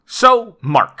So,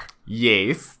 Mark,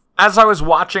 Yes. as I was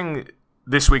watching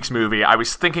this week's movie, I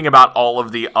was thinking about all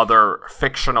of the other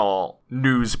fictional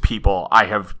news people I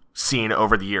have seen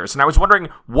over the years, and I was wondering,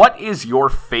 what is your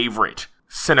favorite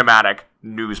cinematic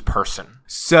news person?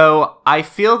 So I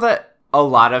feel that a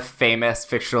lot of famous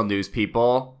fictional news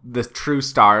people, the true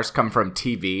stars, come from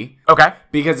TV. Okay.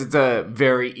 Because it's a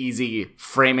very easy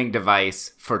framing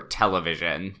device for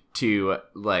television to,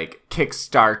 like,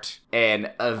 kickstart an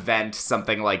event,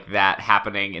 something like that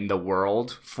happening in the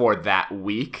world for that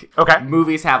week. Okay.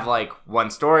 Movies have, like, one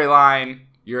storyline.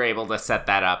 You're able to set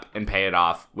that up and pay it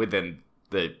off within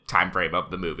the time frame of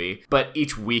the movie. But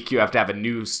each week you have to have a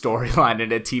new storyline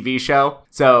in a TV show.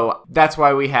 So that's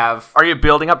why we have... Are you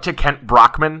building up to Kent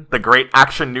Brockman, the great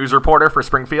action news reporter for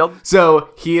Springfield?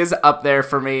 So he is up there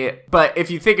for me. But if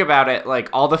you think about it, like,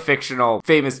 all the fictional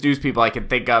famous news people I can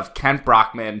think of, Kent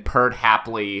Brockman, Perd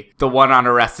Hapley, the one on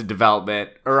Arrested Development,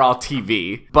 are all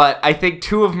TV. But I think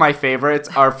two of my favorites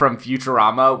are from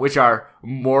Futurama, which are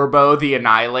Morbo the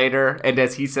Annihilator, and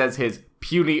as he says, his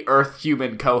puny Earth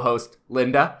human co-host,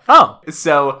 Linda. Oh.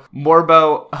 So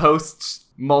Morbo hosts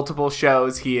multiple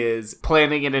shows. He is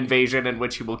planning an invasion in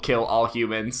which he will kill all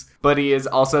humans, but he is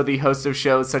also the host of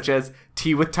shows such as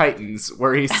Tea with Titans,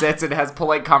 where he sits and has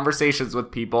polite conversations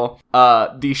with people.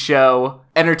 The show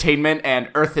Entertainment and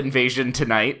Earth Invasion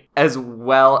Tonight, as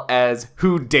well as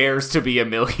Who Dares to Be a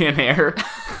Millionaire?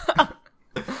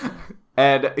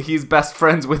 And he's best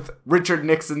friends with Richard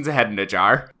Nixon's head in a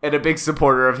jar, and a big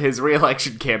supporter of his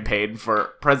re-election campaign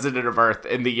for President of Earth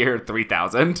in the year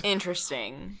 3000.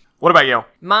 Interesting. What about you?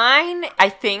 Mine, I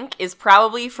think, is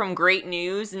probably from Great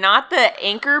News, not the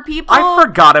anchor people. I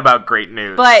forgot about Great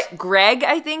News. But Greg,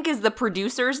 I think, is the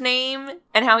producer's name,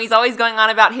 and how he's always going on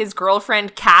about his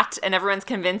girlfriend, Kat, and everyone's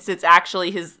convinced it's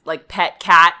actually his, like, pet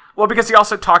cat. Well, because he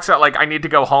also talks about, like, I need to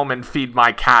go home and feed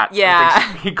my cat.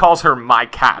 Yeah. He calls her my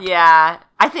cat. Yeah.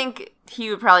 I think he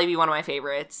would probably be one of my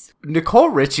favorites. Nicole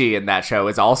Richie in that show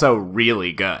is also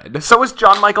really good. So is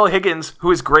John Michael Higgins,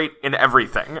 who is great in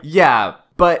everything. Yeah,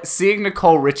 but seeing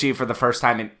Nicole Richie for the first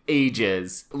time in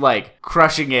ages, like,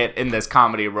 crushing it in this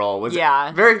comedy role was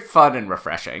very fun and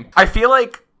refreshing. I feel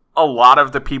like a lot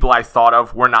of the people I thought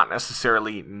of were not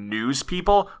necessarily news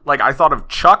people. Like, I thought of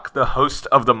Chuck, the host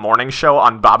of the morning show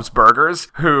on Bob's Burgers,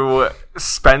 who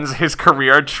spends his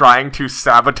career trying to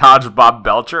sabotage Bob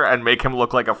Belcher and make him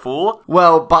look like a fool.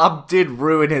 Well, Bob did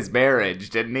ruin his marriage,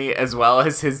 didn't he? As well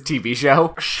as his TV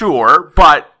show. Sure,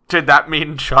 but did that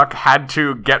mean Chuck had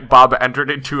to get Bob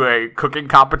entered into a cooking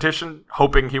competition,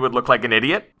 hoping he would look like an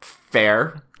idiot?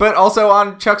 Fair. But also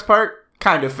on Chuck's part,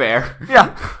 kind of fair.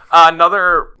 Yeah.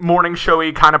 Another morning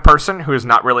showy kind of person who is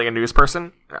not really a news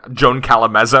person, Joan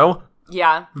Calamezzo.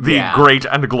 Yeah. The great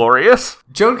and glorious.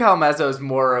 Joan Calamezzo is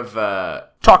more of a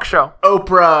talk show.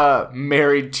 Oprah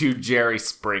married to Jerry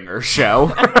Springer show.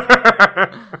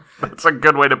 That's a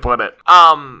good way to put it.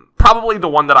 Probably the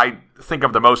one that I think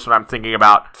of the most when I'm thinking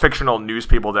about fictional news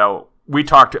people, though. We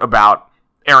talked about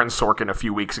Aaron Sorkin a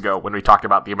few weeks ago when we talked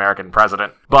about The American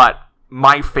President. But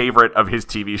my favorite of his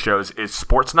TV shows is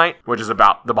Sports Night, which is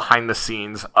about the behind the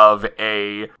scenes of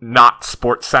a not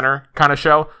Sports Center kind of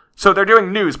show. So they're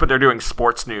doing news, but they're doing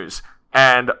sports news.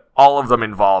 And all of them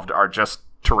involved are just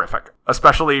terrific.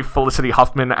 Especially Felicity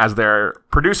Huffman as their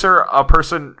producer, a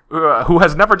person who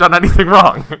has never done anything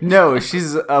wrong. No,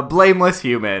 she's a blameless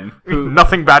human.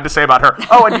 Nothing bad to say about her.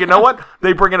 Oh, and you know what?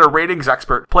 They bring in a ratings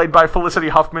expert, played by Felicity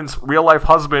Huffman's real-life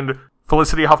husband,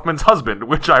 Felicity Huffman's husband,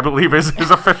 which I believe is his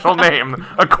official name,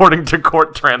 according to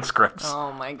court transcripts.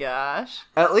 Oh my gosh.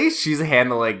 At least she's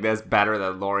handling this better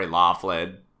than Lori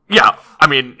Loughlin. Yeah, I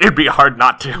mean, it'd be hard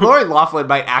not to. Lori Loughlin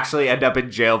might actually end up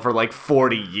in jail for like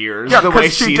 40 years, the way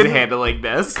she's handling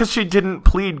this. Because she didn't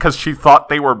plead because she thought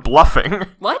they were bluffing.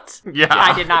 What? Yeah.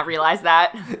 I did not realize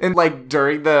that. And like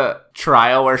during the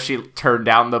trial where she turned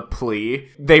down the plea,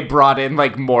 they brought in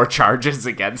like more charges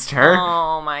against her.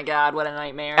 Oh my god, what a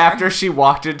nightmare. After she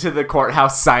walked into the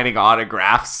courthouse signing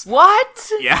autographs.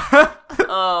 What? Yeah.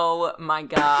 Oh my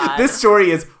god. This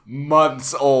story is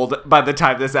months old by the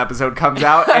time this episode comes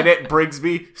out, and it brings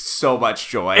me so much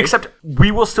joy. Except we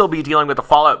will still be dealing with the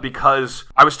fallout, because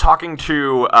I was talking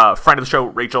to a friend of the show,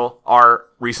 Rachel R.,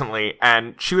 recently,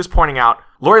 and she was pointing out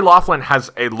Lori Loughlin has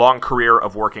a long career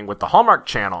of working with the Hallmark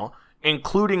Channel,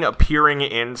 including appearing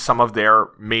in some of their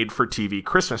made-for-TV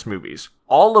Christmas movies,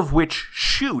 all of which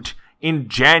shoot in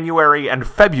January and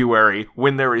February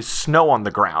when there is snow on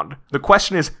the ground. The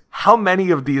question is, how many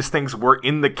of these things were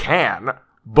in the can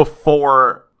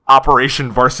before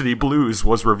Operation Varsity Blues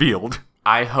was revealed?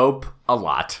 I hope a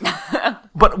lot.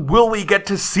 But will we get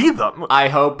to see them? I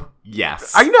hope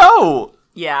yes. I know!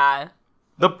 Yeah.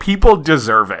 The people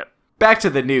deserve it. Back to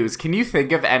the news. Can you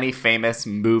think of any famous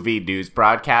movie news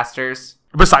broadcasters?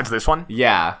 Besides this one?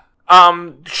 Yeah.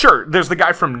 Sure. There's the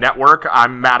guy from Network.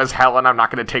 I'm mad as hell and I'm not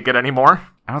going to take it anymore.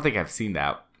 I don't think I've seen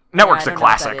that. Network's Yeah, I a don't know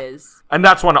what classic. that is. And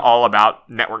that's one all about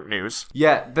network news.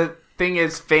 Yeah, the thing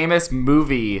is, famous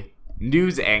movie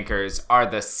news anchors are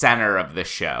the center of the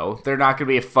show. They're not going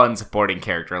to be a fun supporting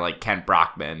character like Kent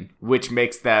Brockman, which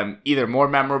makes them either more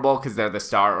memorable because they're the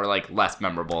star or like less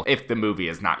memorable if the movie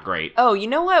is not great. Oh, you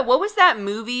know what? What was that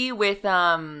movie with,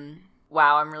 wow,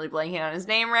 I'm really blanking on his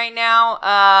name right now.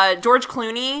 George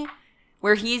Clooney,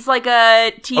 where he's like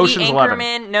a TV Ocean's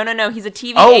anchorman. No, he's a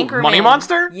TV Oh, anchorman. Money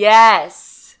Monster? Yes.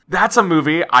 That's a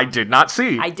movie I did not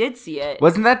see. I did see it.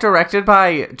 Wasn't that directed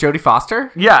by Jodie Foster?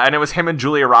 Yeah, and it was him and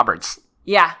Julia Roberts.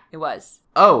 Yeah, it was.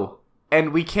 Oh,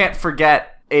 and we can't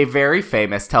forget a very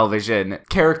famous television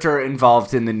character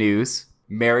involved in the news,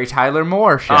 Mary Tyler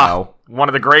Moore Show. One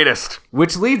of the greatest.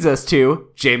 Which leads us to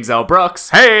James L. Brooks.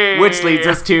 Hey! Which leads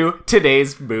us to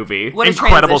today's movie. What a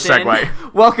Incredible transition.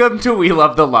 segue. Welcome to We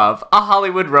Love the Love, a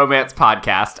Hollywood romance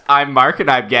podcast. I'm Mark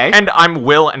and I'm gay. And I'm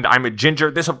Will and I'm a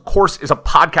ginger. This, of course, is a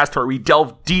podcast where we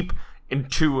delve deep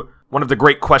into one of the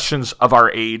great questions of our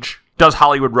age. Does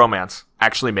Hollywood romance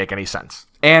actually make any sense?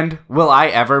 And will I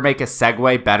ever make a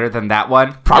segue better than that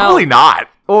one? Probably not.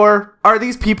 Or are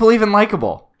these people even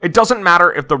likable? It doesn't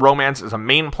matter if the romance is a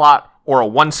main plot or a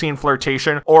one-scene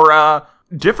flirtation or a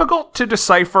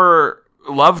difficult-to-decipher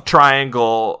love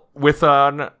triangle with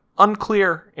an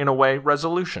unclear, in a way,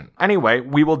 resolution. Anyway,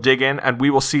 we will dig in and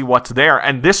we will see what's there.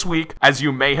 And this week, as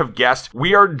you may have guessed,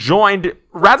 we are joined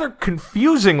rather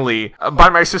confusingly by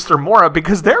my sister Maura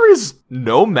because there is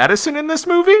no medicine in this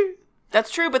movie.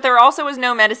 That's true, but there also was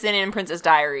no medicine in Princess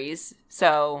Diaries,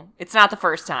 so it's not the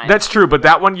first time. That's true, but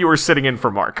that one you were sitting in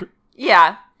for Mark.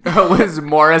 Yeah. Was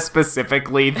Maura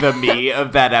specifically the me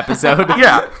of that episode?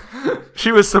 Yeah.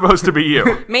 She was supposed to be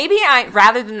you. Maybe I'm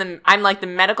like the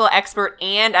medical expert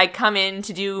and I come in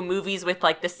to do movies with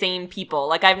like the same people.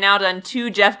 Like I've now done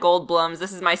 2 Jeff Goldblums.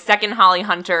 This is my second Holly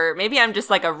Hunter. Maybe I'm just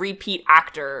like a repeat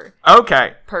actor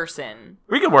Okay. person.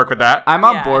 We can work with that. I'm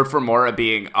on Yeah. board for Maura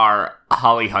being our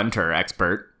Holly Hunter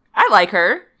expert. I like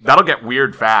her. That'll get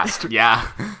weird fast. Yeah.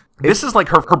 This is like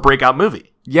her breakout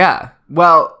movie. Yeah.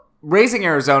 Well, Raising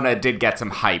Arizona did get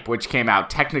some hype, which came out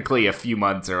technically a few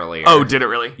months earlier. Oh, did it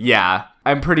really? Yeah.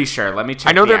 I'm pretty sure. Let me check.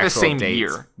 I know they're the actual same dates.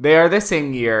 year. They are the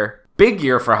same year. Big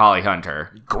year for Holly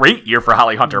Hunter. Great year for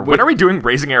Holly Hunter. When are we doing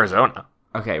Raising Arizona?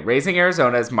 Okay, Raising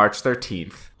Arizona is March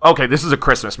 13th. Okay, this is a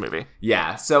Christmas movie.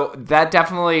 Yeah, so that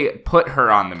definitely put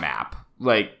her on the map.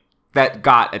 Like, that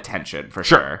got attention for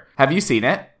Sure. sure. Have you seen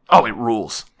it? Oh, it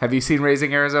rules. Have you seen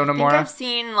Raising Arizona, I think Maura? I've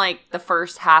seen like the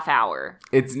first half hour.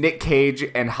 It's Nick Cage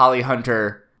and Holly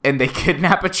Hunter, and they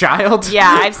kidnap a child.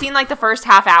 Yeah, I've seen like the first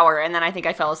half hour and then I think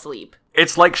I fell asleep.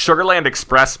 It's like Sugarland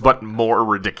Express, but more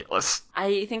ridiculous.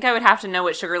 I think I would have to know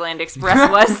what Sugarland Express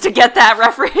was to get that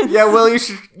reference. Yeah, well, you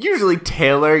should usually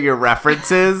tailor your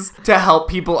references to help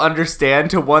people understand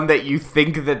to one that you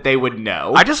think that they would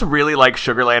know. I just really like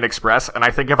Sugarland Express, and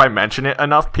I think if I mention it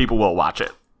enough, people will watch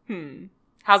it.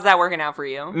 How's that working out for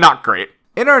you? Not great.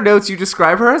 In our notes, you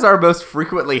describe her as our most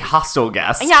frequently hostile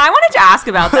guest. Yeah, I wanted to ask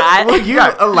about that. Will you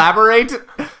Yeah. elaborate?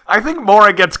 I think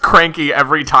Maura gets cranky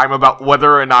every time about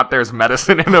whether or not there's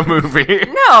medicine in a movie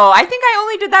No, I think I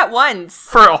only did that once.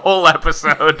 for a whole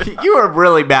episode. You were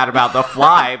really mad about The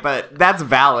Fly, but that's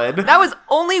valid. That was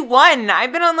only one.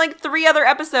 I've been on like 3 other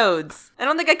episodes. I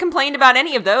don't think I complained about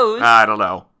any of those. I don't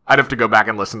know. I'd have to go back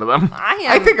and listen to them.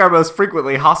 I think our most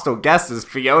frequently hostile guest is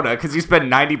Fiona, because you spend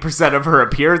 90% of her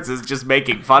appearances just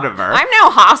making fun of her. I'm now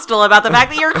hostile about the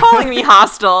fact that you're calling me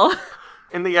hostile.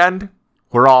 In the end,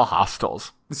 we're all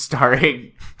hostiles.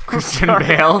 Starring Christian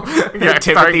Bale, Yeah,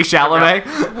 Timothy starring-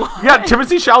 Chalamet. Yeah,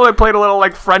 Timothy Chalamet played a little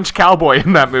like French cowboy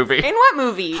in that movie. In what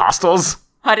movie? Hostels?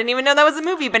 I didn't even know that was a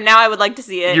movie, but now I would like to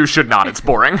see it. You should not. It's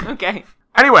boring. Okay.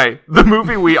 Anyway, the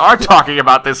movie we are talking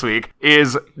about this week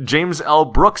is James L.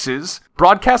 Brooks's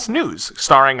Broadcast News,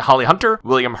 starring Holly Hunter,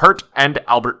 William Hurt, and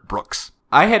Albert Brooks.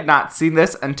 I had not seen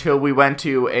this until we went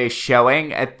to a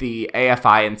showing at the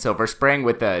AFI in Silver Spring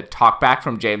with a talkback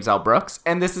from James L. Brooks,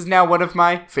 and this is now one of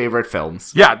my favorite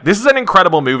films. Yeah, this is an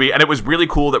incredible movie, and it was really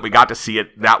cool that we got to see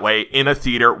it that way in a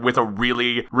theater with a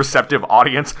really receptive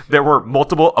audience. There were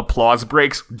multiple applause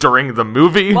breaks during the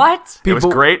movie. What? It was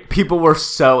great. People were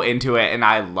so into it, and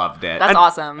I loved it. That's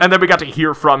awesome. And then we got to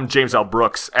hear from James L.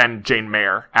 Brooks and Jane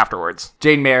Mayer afterwards.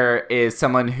 Jane Mayer is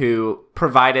someone who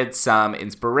provided some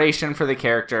inspiration for the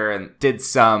character and did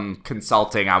some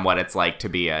consulting on what it's like to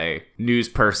be a news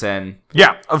person.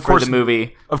 Yeah, of course, the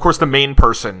movie. Of course, the main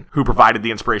person who provided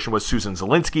the inspiration was Susan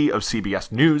Zielinski of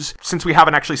CBS News. Since we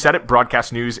haven't actually said it,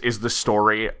 Broadcast News is the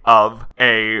story of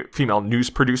a female news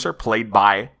producer played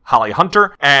by Holly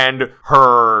Hunter and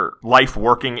her life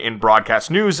working in broadcast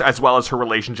news, as well as her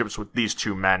relationships with these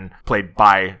two men played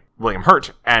by William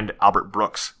Hurt and Albert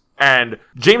Brooks. And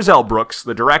James L. Brooks,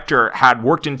 the director, had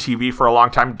worked in TV for a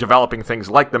long time, developing things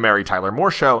like The Mary Tyler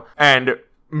Moore Show, and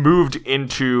moved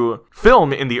into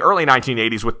film in the early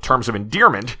 1980s with Terms of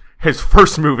Endearment, his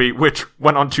first movie, which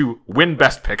went on to win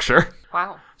Best Picture.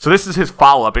 Wow. So this is his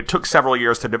follow-up. It took several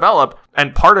years to develop,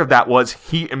 and part of that was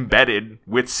he embedded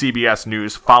with CBS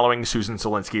News, following Susan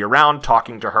Zielinski around,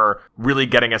 talking to her, really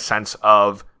getting a sense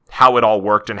of how it all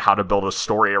worked and how to build a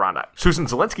story around it. Susan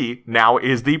Zielinski now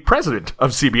is the president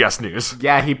of CBS News.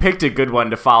 Yeah, he picked a good one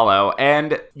to follow,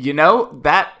 and,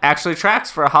 that actually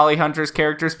tracks for Holly Hunter's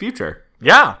character's future.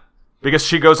 Yeah, because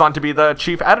she goes on to be the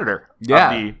chief editor of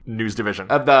the news division.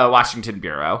 Of the Washington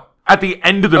Bureau. At the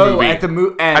end of the movie. At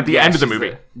the end of the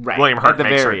movie. Right. William Hurt at the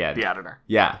makes very her end. the editor.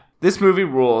 Yeah. This movie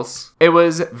rules. It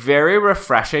was very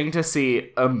refreshing to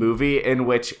see a movie in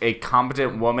which a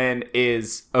competent woman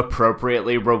is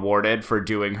appropriately rewarded for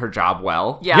doing her job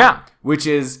well. Yeah. Which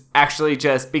is actually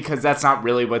just because that's not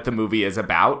really what the movie is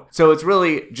about. So it's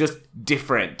really just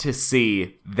different to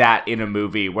see that in a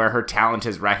movie where her talent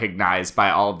is recognized by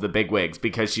all of the bigwigs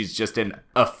because she's just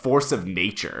a force of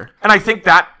nature. And I think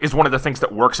that is one of the things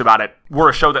that works about it. We're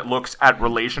a show that looks at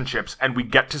relationships, and we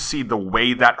get to see the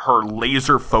way that her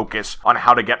laser focus on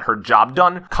how to get her job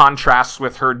done contrasts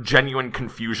with her genuine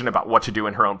confusion about what to do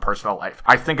in her own personal life.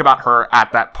 I think about her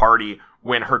at that party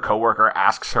when her coworker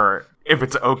asks her if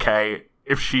it's okay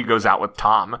if she goes out with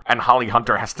Tom, and Holly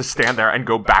Hunter has to stand there and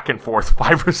go back and forth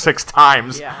 5 or 6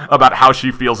 times about how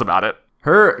she feels about it.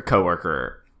 Her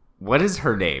coworker, what is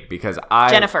her name? Because I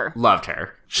Jennifer. Loved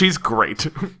her. She's great.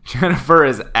 Jennifer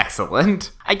is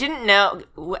excellent. I didn't know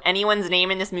anyone's name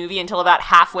in this movie until about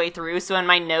halfway through, so in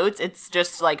my notes, it's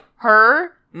just like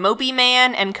her, Mopey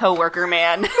Man, and Coworker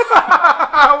Man.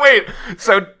 Wait,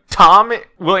 so Tom,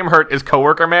 William Hurt, is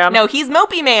Coworker Man? No, he's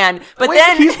Mopey Man. But Wait,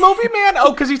 then he's Mopey Man?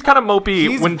 Oh, because he's kind of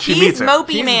mopey when she meets him. He's Mopey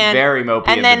He's Man. very mopey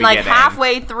and in then, the like, beginning.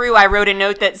 halfway through, I wrote a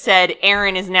note that said,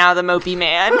 Aaron is now the Mopey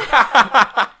Man.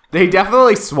 They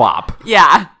definitely swap.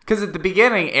 Yeah. Because at the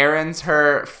beginning, Aaron's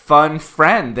her fun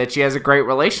friend that she has a great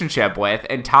relationship with,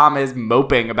 and Tom is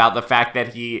moping about the fact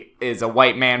that he is a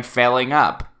white man failing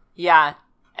up. Yeah.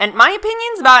 And my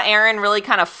opinions about Aaron really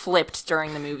kind of flipped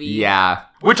during the movie. Yeah.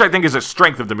 Which I think is a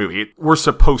strength of the movie. We're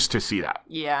supposed to see that.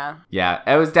 Yeah. Yeah,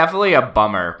 it was definitely a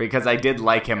bummer because I did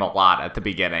like him a lot at the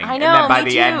beginning. I know, and then by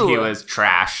me the end, too. he was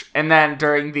trash. And then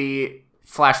during the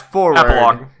flash forward,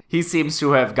 Epilogue. he seems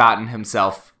to have gotten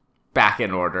himself back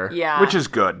in order. Yeah. Which is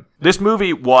good. This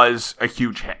movie was a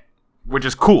huge hit, which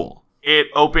is cool. It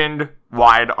opened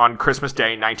wide on Christmas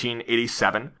Day,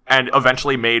 1987, and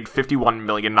eventually made $51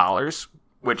 million,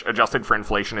 which adjusted for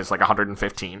inflation is like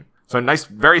 115. So a nice,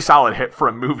 very solid hit for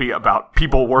a movie about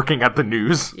people working at the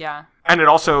news. Yeah. And it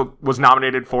also was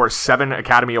nominated for 7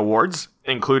 Academy Awards,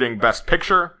 including Best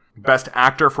Picture, Best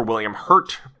Actor for William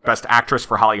Hurt, Best Actress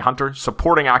for Holly Hunter,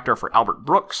 Supporting Actor for Albert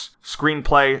Brooks,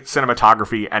 Screenplay,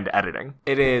 Cinematography, and Editing.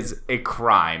 It is a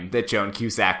crime that Joan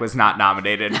Cusack was not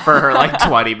nominated for her like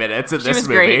 20 minutes in this was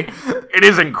movie. great. It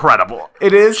is incredible.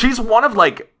 It is. She's one of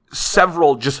like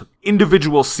several just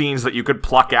individual scenes that you could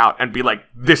pluck out and be like,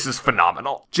 this is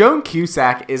phenomenal. Joan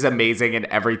Cusack is amazing in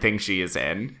everything she is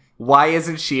in. Why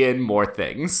isn't she in more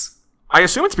things? I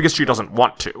assume it's because she doesn't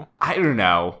want to. I don't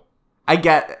know. I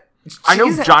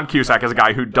know John Cusack is a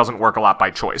guy who doesn't work a lot by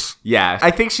choice. Yeah,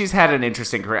 I think she's had an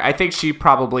interesting career. I think she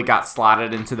probably got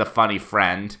slotted into the funny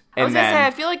friend. I was gonna say,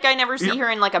 I feel like I never see her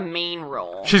in like a main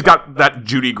role. She's got that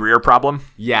Judy Greer problem.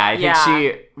 Yeah, I think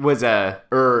she was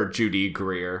Judy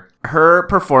Greer. Her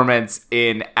performance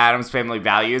in Addams Family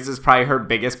Values is probably her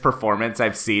biggest performance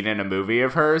I've seen in a movie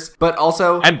of hers. But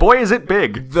also, And boy, is it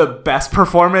big. the best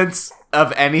performance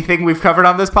of anything we've covered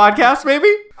on this podcast,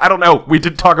 maybe? I don't know. We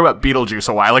did talk about Beetlejuice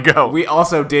a while ago. We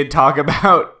also did talk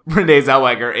about Renee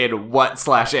Zellweger in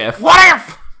What/If. What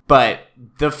if? But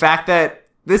the fact that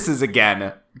this is,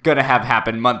 again, gonna have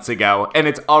happened months ago, and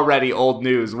it's already old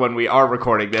news when we are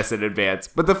recording this in advance,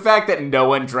 but the fact that no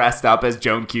one dressed up as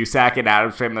Joan Cusack in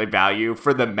Addams Family Value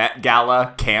for the Met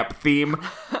Gala camp theme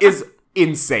is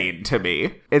insane to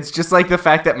me. It's just like the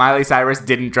fact that Miley Cyrus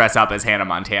didn't dress up as Hannah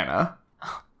Montana.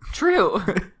 True.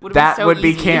 That would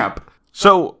be camp.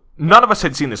 So, None of us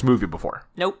had seen this movie before.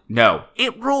 Nope. No.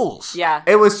 It rules. Yeah.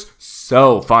 It was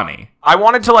so funny. I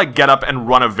wanted to, like, get up and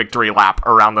run a victory lap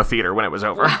around the theater when it was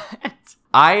over.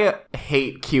 I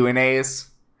hate Q&As,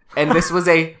 and this was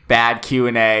a bad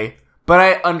Q&A, but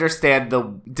I understand the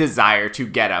desire to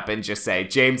get up and just say,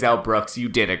 James L. Brooks, you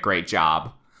did a great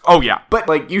job. Oh, yeah. But,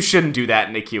 like, you shouldn't do that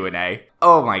in a Q&A.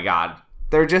 Oh, my God.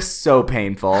 They're just so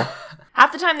painful.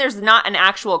 Half the time there's not an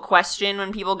actual question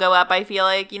when people go up, I feel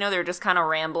like. You know, they're just kind of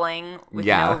rambling with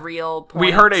no real point.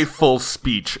 We heard a full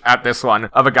speech at this one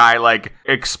of a guy, like,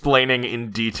 explaining in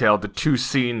detail the 2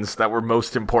 scenes that were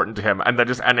most important to him, and then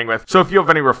just ending with, so if you have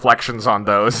any reflections on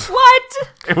those. What?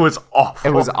 It was awful.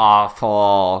 It was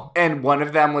awful. And one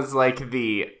of them was, like,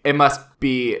 it must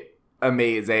be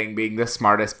amazing being the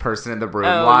smartest person in the room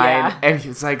line. Yeah. And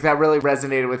he's like, that really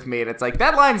resonated with me. And it's like,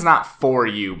 that line's not for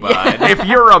you, bud. If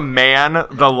you're a man,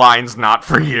 the line's not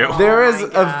for you. There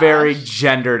is my a very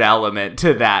gendered element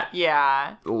to that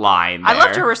Yeah. line there. I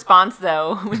loved her response,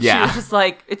 though, when she was just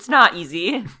like, it's not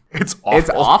easy. It's awful. It's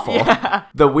awful.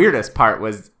 The weirdest part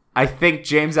was, I think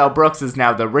James L. Brooks is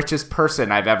now the richest person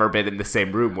I've ever been in the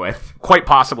same room with. Quite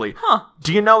possibly. Huh.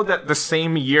 Do you know that the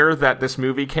same year that this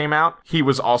movie came out, he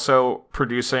was also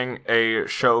producing a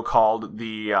show called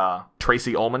The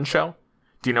Tracy Ullman Show?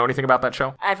 Do you know anything about that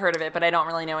show? I've heard of it, but I don't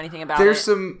really know anything about There's it.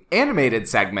 some animated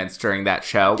segments during that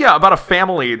show. Yeah, about a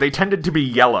family. They tended to be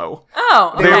yellow.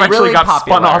 Oh, They were okay. eventually really got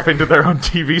popular. spun off into their own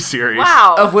TV series.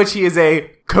 Wow. Of which he is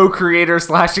a co-creator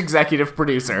 / executive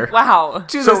producer. Wow.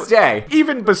 To So this day.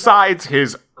 even besides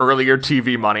his earlier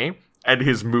TV money and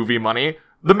his movie money,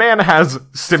 the man has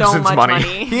Simpsons So much money.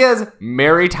 money. He has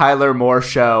Mary Tyler Moore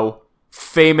Show,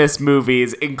 famous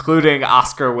movies, including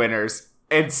Oscar winners,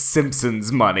 and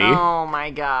Simpsons money. Oh my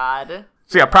god.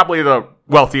 So yeah, probably the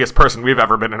wealthiest person we've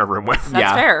ever been in a room with.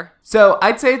 That's fair. So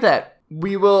I'd say that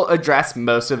we will address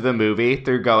most of the movie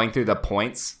through going through the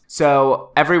points.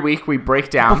 So every week we break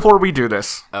down. Before we do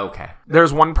this, Okay.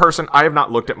 there's one person, I have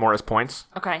not looked at Mora's points,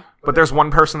 Okay. but there's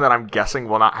one person that I'm guessing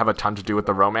will not have a ton to do with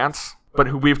the romance, but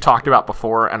who we've talked about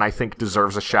before and I think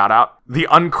deserves a shout out. The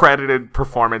uncredited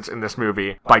performance in this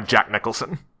movie by Jack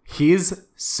Nicholson. He's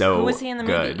so Who was he in the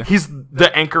movie? good. He's the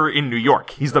anchor in New York.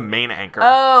 He's the main anchor.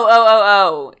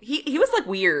 Oh. He was like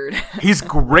weird. He's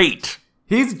great.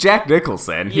 He's Jack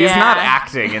Nicholson. He's Yeah. not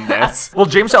acting in this. Well,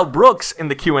 James L. Brooks, in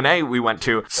the Q&A we went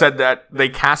to, said that they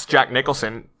cast Jack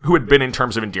Nicholson, who had been in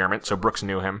Terms of Endearment, so Brooks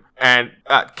knew him, and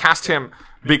cast him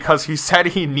because he said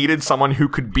he needed someone who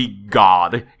could be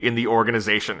God in the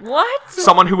organization. What?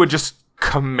 Someone who would just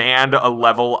command a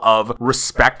level of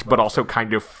respect, but also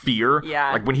kind of fear.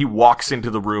 Yeah. Like when he walks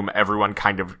into the room, everyone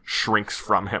kind of shrinks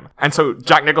from him. And so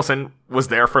Jack Nicholson was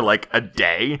there for like a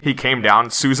day. He came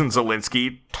down. Susan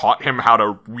Zielinski taught him how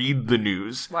to read the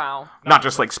news. Wow. Not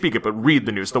just like speak it, but read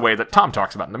the news the way that Tom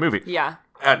talks about in the movie. Yeah.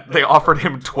 And they offered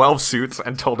him 12 suits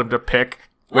and told him to pick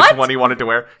which What? one he wanted to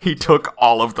wear. He took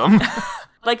all of them.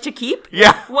 Like to keep?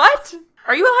 Yeah. What?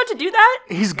 Are you allowed to do that?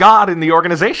 He's God in the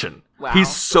organization. Wow.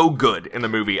 He's so good in the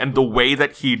movie, and the way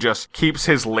that he just keeps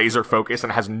his laser focus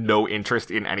and has no interest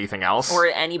in anything else. Or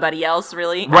anybody else,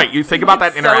 really? Right, you think about that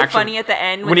It's interaction. so funny at the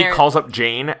end when he they're- calls up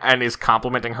Jane and is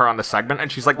complimenting her on the segment,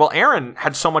 and she's like, well, Aaron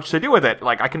had so much to do with it.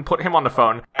 Like, I can put him on the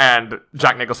phone. And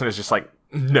Jack Nicholson is just like,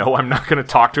 no, I'm not going to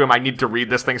talk to him. I need to read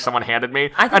this thing someone handed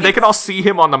me. I think And they it's- can all see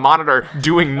him on the monitor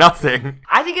doing nothing.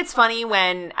 I think it's funny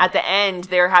when at the end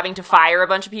they're having to fire a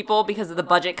bunch of people because of the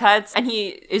budget cuts, and he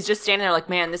is just standing there like,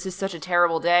 man, this is such a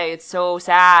terrible day. It's so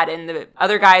sad. And the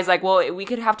other guy's like, well, we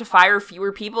could have to fire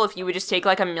fewer people if you would just take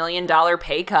like $1 million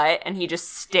pay cut. And he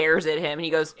just stares at him and he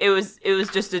goes, it was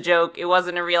just a joke. It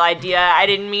wasn't a real idea. I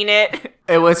didn't mean it.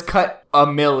 It was cut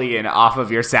 $1 million off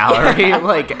of your salary.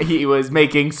 Like, he was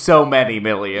making so many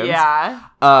millions.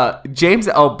 Yeah. James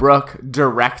L. Brooke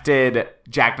directed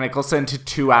Jack Nicholson to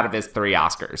 2 out of his 3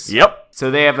 Oscars. Yep.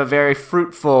 So they have a very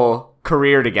fruitful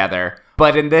career together.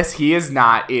 But in this, he is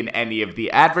not in any of the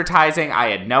advertising. I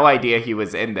had no idea he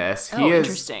was in this. He Oh, is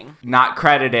interesting. not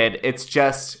credited. It's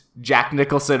just Jack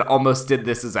Nicholson almost did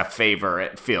this as a favor,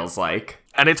 it feels like.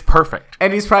 And it's perfect.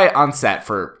 And he's probably on set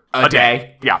for a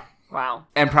day. Yeah. Wow.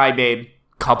 And probably made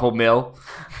a couple mil.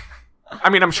 I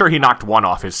mean, I'm sure he knocked one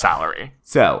off his salary.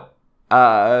 So,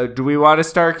 do we want to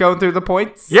start going through the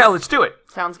points? Yeah, let's do it.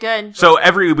 Sounds good. So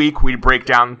every week we break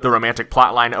down the romantic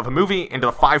plotline of a movie into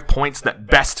the 5 points that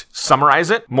best summarize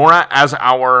it. Mora, as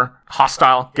our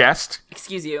hostile guest,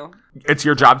 Excuse you. it's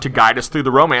your job to guide us through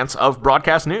the romance of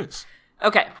broadcast news.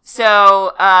 Okay,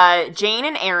 so Jane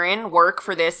and Aaron work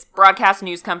for this broadcast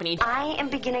news company. I am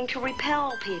beginning to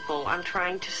repel people I'm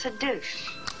trying to seduce.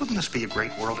 Wouldn't this be a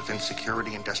great world if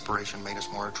insecurity and desperation made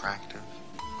us more attractive?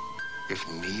 if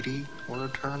needy were a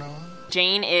turn on?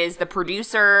 Jane is the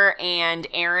producer, and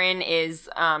Aaron is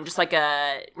just like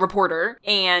a reporter.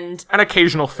 And An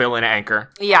occasional fill-in anchor.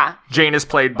 yeah. Jane is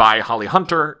played by Holly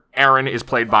Hunter. Aaron is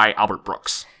played by Albert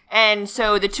Brooks. And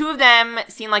so the two of them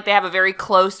seem like they have a very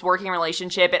close working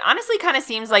relationship. It honestly kind of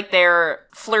seems like they're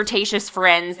flirtatious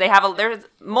friends. There's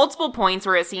multiple points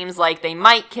where it seems like they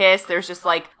might kiss. There's just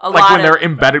like a lot Like when of... they're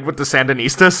embedded with the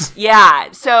Sandinistas.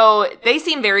 Yeah, so they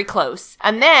seem very close.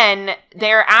 And then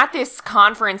they're at this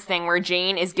conference thing where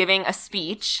Jane is giving a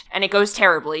speech, and it goes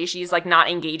terribly. She's like not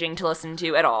engaging to listen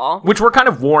to at all. Which we're kind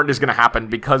of warned is going to happen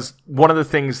because one of the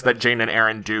things that Jane and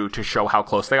Aaron do to show how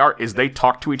close they are is they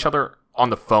talk to each other on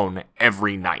the phone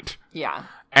every night. Yeah.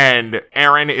 And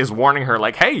Aaron is warning her,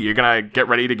 like, hey, you're going to get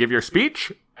ready to give your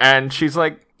speech? And she's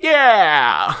like,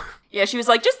 yeah. Yeah, she was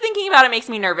like, just thinking about it makes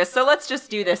me nervous, so let's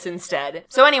just do this instead.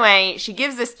 So anyway, she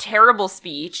gives this terrible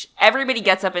speech. Everybody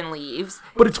gets up and leaves.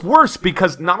 But it's worse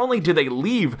because not only do they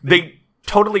leave, they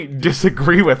totally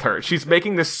disagree with her. She's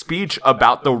making this speech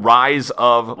about the rise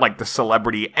of, like, the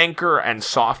celebrity anchor and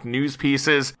soft news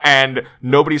pieces, and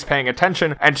nobody's paying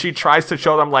attention, and she tries to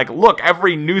show them, like, look,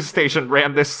 every news station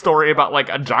ran this story about, like,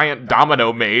 a giant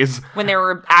domino maze. When there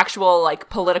were actual, like,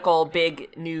 political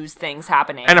big news things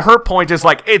happening. And her point is,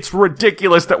 like, it's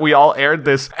ridiculous that we all aired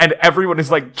this, and everyone is,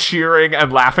 like, cheering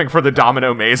and laughing for the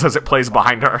domino maze as it plays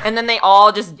behind her. And then they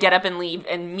all just get up and leave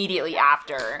immediately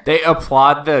after. They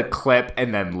applaud the clip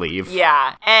and then leave.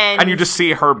 Yeah. And you just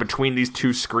see her between these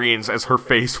two screens as her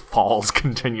face falls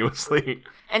continuously.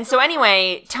 And so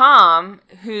anyway, Tom,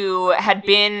 who had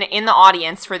been in the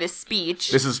audience for this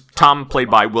speech... This is Tom, played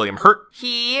by William Hurt.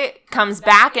 He comes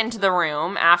back into the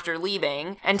room after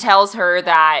leaving and tells her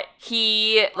that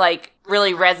he, like,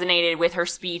 really resonated with her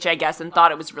speech, I guess, and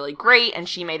thought it was really great, and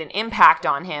she made an impact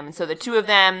on him. And so the two of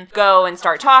them go and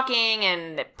start talking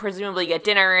and presumably get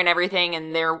dinner and everything,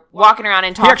 and they're walking around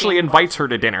and talking. He actually invites her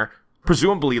to dinner,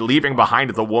 presumably leaving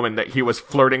behind the woman that he was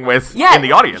flirting with in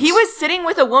the audience. He was sitting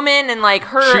with a woman, and, like,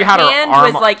 her She had her hand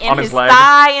arm was, like, in on his his leg.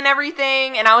 thigh and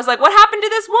everything, and I was like, what happened to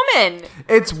this woman?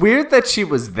 It's weird that she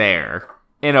was there,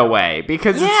 in a way,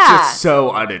 because it's Yeah. just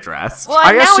so unaddressed. Well, and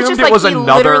I now it's assumed just it like was he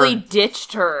another- literally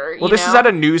ditched her. Well, this is at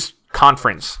a news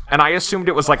conference, and I assumed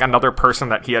it was, like, another person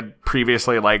that he had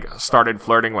previously, like, started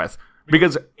flirting with.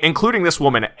 Because, including this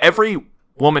woman, every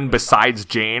woman besides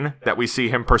Jane that we see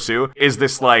him pursue is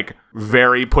this, like,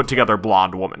 very put-together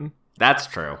blonde woman. That's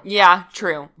true. Yeah,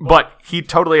 true. But he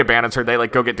totally abandons her. They,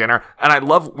 like, go get dinner. And I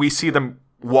love, we see them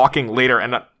walking later,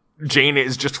 and Jane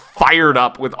is just fired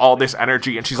up with all this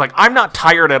energy. And she's like, I'm not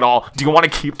tired at all. Do you want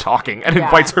to keep talking? And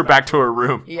invites her back to her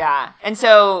room. Yeah. And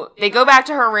so they go back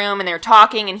to her room and they're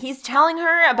talking, and he's telling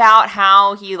her about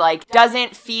how he, like,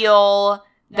 doesn't feel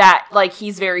that, like,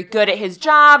 he's very good at his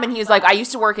job. And he was like, I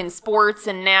used to work in sports,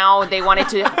 and now they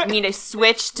wanted me to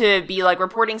switch to be, like,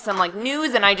 reporting some, like,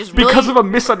 news, and I just really... Because of a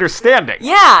misunderstanding.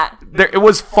 Yeah. It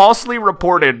was falsely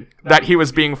reported that he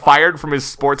was being fired from his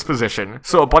sports position.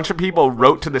 So a bunch of people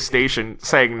wrote to the station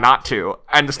saying not to.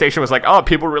 And the station was like, oh,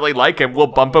 people really like him. We'll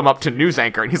bump him up to news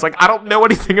anchor. And he's like, I don't know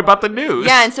anything about the news.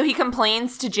 Yeah, and so he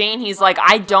complains to Jane. He's like,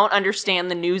 I don't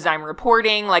understand the news I'm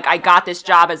reporting. Like, I got this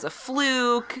job as a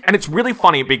fluke. And it's really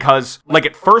funny because, like,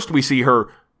 at first we see her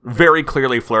very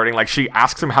clearly flirting. Like, she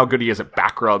asks him how good he is at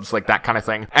back rubs, like that kind of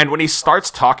thing. And when he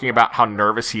starts talking about how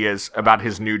nervous he is about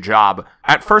his new job,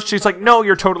 at first she's like, no,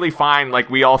 you're totally fine. Like,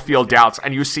 we all feel doubts.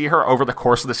 And you see her over the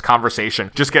course of this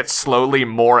conversation just get slowly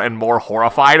more and more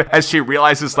horrified as she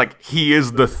realizes, like, he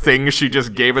is the thing she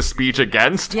just gave a speech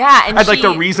against. Yeah, and like,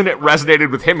 the reason it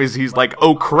resonated with him is he's like,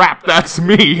 oh crap, that's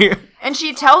me. And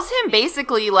she tells him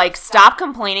basically, like, stop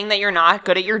complaining that you're not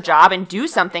good at your job and do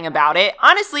something about it.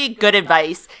 Honestly, good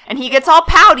advice. And he gets all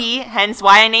pouty, hence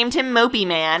why I named him Mopey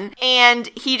Man. And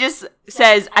he just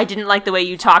says, I didn't like the way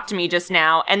you talked to me just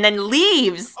now, and then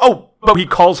leaves. Oh, but he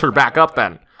calls her back up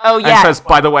then. Oh, yeah. And says,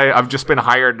 by the way, I've just been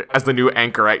hired as the new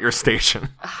anchor at your station.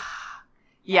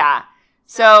 Yeah.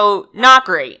 So, not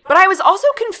great. But I was also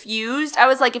confused. I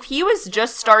was like, if he was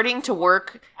just starting to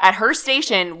work at her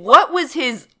station, what was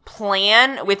his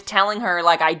plan with telling her,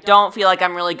 like, I don't feel like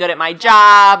I'm really good at my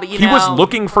job, you know? He was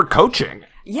looking for coaching.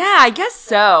 Yeah, I guess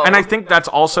so. And I think that's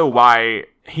also why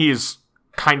he's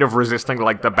kind of resisting,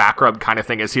 like, the back rub kind of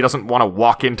thing, is he doesn't want to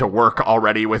walk into work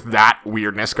already with that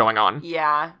weirdness going on.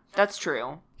 Yeah, that's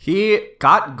true. He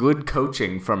got good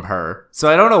coaching from her, so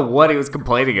I don't know what he was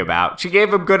complaining about. She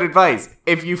gave him good advice.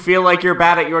 If you feel like you're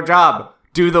bad at your job,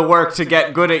 do the work to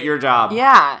get good at your job.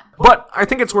 Yeah. But I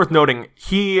think it's worth noting,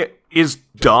 he is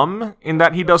dumb in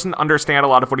that he doesn't understand a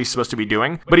lot of what he's supposed to be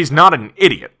doing, but he's not an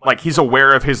idiot. Like, he's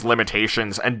aware of his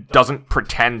limitations and doesn't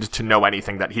pretend to know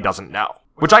anything that he doesn't know.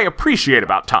 which I appreciate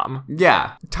about Tom.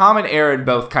 Yeah. Tom and Aaron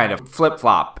both kind of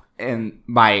flip-flop in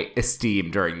my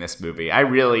esteem during this movie. I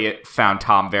really found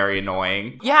Tom very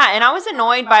annoying. Yeah, and I was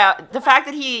annoyed by the fact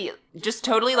that he just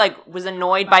totally, like, was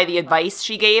annoyed by the advice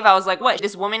she gave. I was like, what?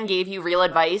 This woman gave you real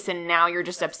advice, and now you're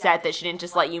just upset that she didn't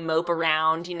just let you mope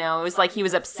around, you know? It was like he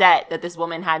was upset that this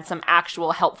woman had some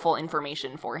actual helpful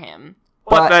information for him.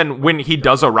 But then when he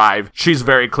does arrive, she's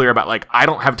very clear about, like, I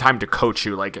don't have time to coach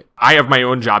you. Like, I have my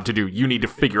own job to do. You need to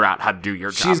figure out how to do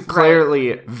your job. She's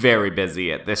clearly very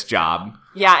busy at this job.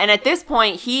 Yeah, and at this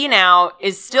point, he now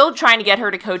is still trying to get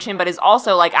her to coach him, but is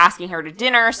also, like, asking her to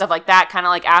dinner, stuff like that, kind of,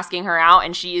 like, asking her out,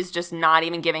 and she is just not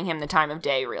even giving him the time of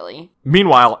day, really.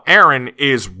 Meanwhile, Aaron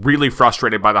is really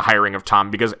frustrated by the hiring of Tom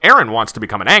because Aaron wants to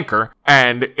become an anchor,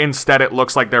 and instead it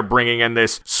looks like they're bringing in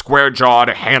this square-jawed,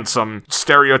 handsome,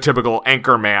 stereotypical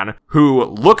anchor man who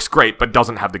looks great but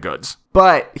doesn't have the goods.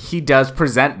 But he does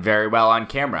present very well on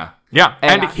camera. Yeah,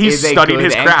 and he's is a studied good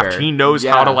his craft. anchor. He knows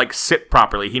Yeah. how to, like, sit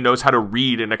properly. He knows how to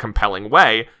read in a compelling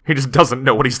way. He just doesn't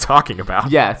know what he's talking about.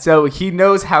 Yeah, so he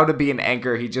knows how to be an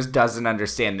anchor, he just doesn't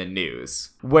understand the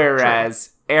news. Whereas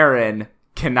Aaron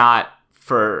cannot,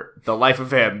 for the life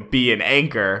of him, be an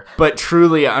anchor, but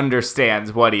truly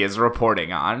understands what he is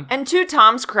reporting on. And to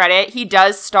Tom's credit, he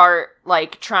does start,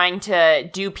 like, trying to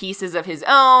do pieces of his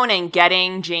own and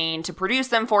getting Jane to produce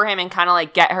them for him and kind of,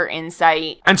 like, get her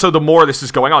insight. And so the more this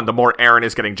is going on, the more Aaron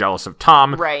is getting jealous of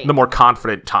Tom, Right. the more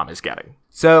confident Tom is getting.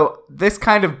 So this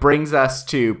kind of brings us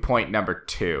to point number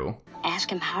 2. Ask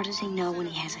him, how does he know when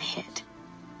he has a hit?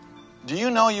 Do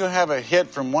you know you have a hit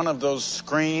from one of those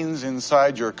screens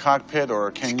inside your cockpit,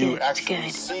 or can It's you good, it's actually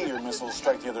good. see your missiles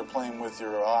strike the other plane with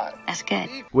your eye? That's good.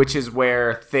 Which is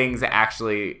where things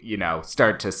actually,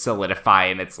 start to solidify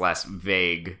and it's less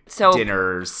vague So-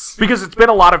 dinners. Because it's been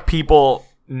a lot of people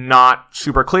not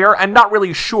super clear and not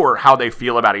really sure how they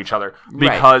feel about each other.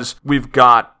 Because we've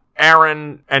got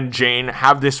Aaron and Jane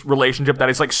have this relationship that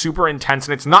is, like, super intense,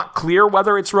 and it's not clear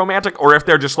whether it's romantic or if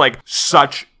they're just, like,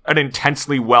 such an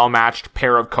intensely well-matched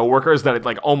pair of coworkers that it,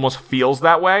 like, almost feels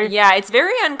that way. Yeah, it's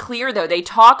very unclear, though. They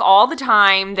talk all the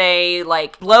time. They,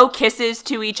 like, blow kisses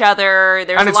to each other.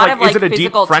 There's And a it's lot like, of, like, is it a deep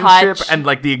physical friendship touch. and,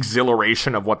 like, the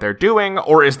exhilaration of what they're doing,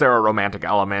 or is there a romantic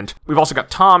element? We've also got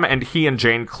Tom, and he and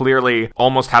Jane clearly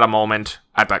almost had a moment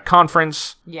at that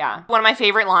conference. Yeah. One of my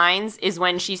favorite lines is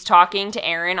when she's talking to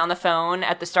Aaron on the phone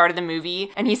at the start of the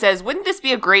movie, and he says, wouldn't this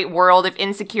be a great world if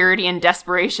insecurity and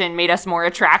desperation made us more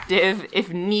attractive,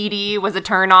 if needy was a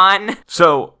turn on?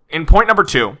 So, in point number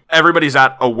 2, everybody's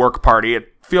at a work party.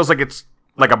 It feels like it's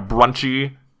like a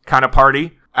brunchy kind of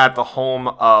party at the home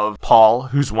of Paul,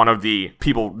 who's one of the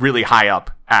people really high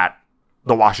up at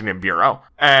the Washington Bureau.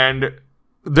 And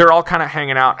they're all kind of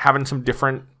hanging out, having some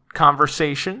different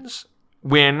conversations,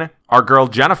 when our girl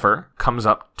Jennifer comes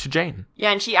up to Jane.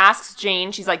 Yeah, and she asks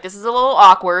Jane, she's like, this is a little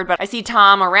awkward, but I see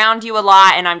Tom around you a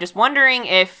lot, and I'm just wondering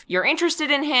if you're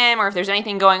interested in him or if there's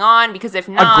anything going on, because if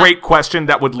not... A great question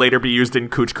that would later be used in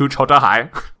Cooch Cooch Hota Hai.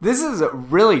 This is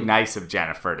really nice of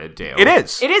Jennifer to do. It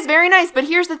is. It is very nice, but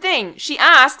here's the thing. She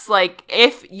asks, like,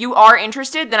 if you are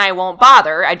interested, then I won't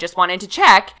bother. I just wanted to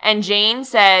check. And Jane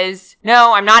says,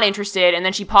 no, I'm not interested. And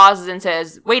then she pauses and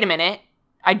says, wait a minute.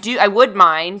 I would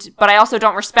mind, but I also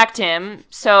don't respect him,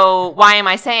 so why am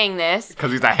I saying this?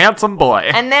 Because he's a handsome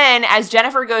boy. And then, as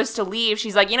Jennifer goes to leave,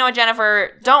 she's like, you know what,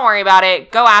 Jennifer, don't worry about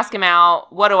it. Go ask him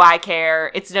out. What do I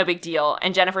care? It's no big deal.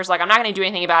 And Jennifer's like, I'm not going to do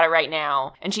anything about it right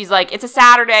now. And she's like, it's a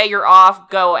Saturday, you're off,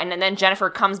 go. And then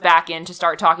Jennifer comes back in to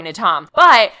start talking to Tom.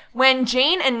 But when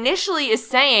Jane initially is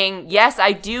saying, yes,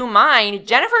 I do mind,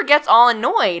 Jennifer gets all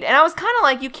annoyed. And I was kind of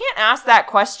like, you can't ask that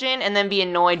question and then be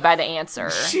annoyed by the answer.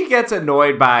 She gets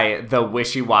annoyed by the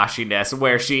wishy-washiness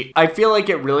where I feel like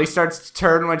it really starts to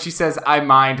turn when she says, I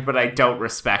mind, but I don't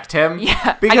respect him.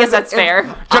 Yeah, I guess that's fair.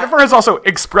 Jennifer has also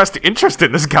expressed interest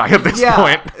in this guy at this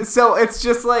point. So it's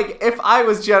just like, if I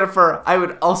was Jennifer, I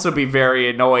would also be very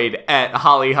annoyed at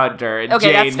Holly Hunter and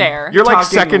Okay, Jane. that's fair. You're, like,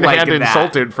 talking secondhand like that.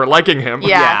 insulted for liking him.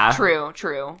 Yeah, Yeah.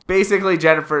 true. Basically,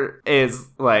 Jennifer is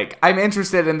like, I'm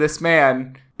interested in this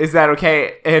man. Is that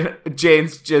okay? And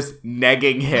Jane's just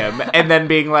negging him and then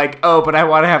being like, oh, but I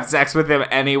want to have sex with him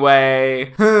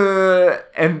anyway.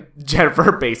 And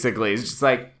Jennifer basically is just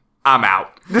like, I'm out.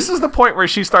 This is the point where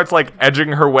she starts, like,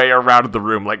 edging her way around the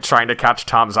room, like, trying to catch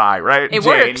Tom's eye, right? It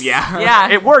Jane, works. yeah. Yeah.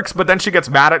 It works, but then she gets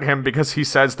mad at him because he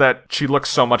says that she looks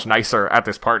so much nicer at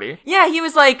this party. Yeah, he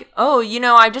was like, oh,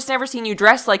 I've just never seen you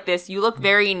dressed like this. You look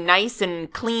very nice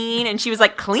and clean. And she was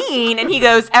like, clean? And he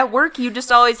goes, at work, you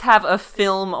just always have a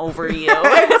film over you.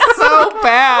 It's so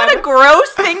bad. What a gross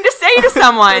thing to say say to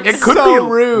someone. It could So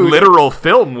be rude. literal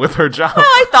film with her job.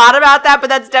 I thought about that, but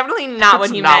that's definitely not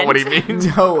what he Not meant. what he means.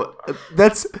 No,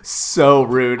 that's so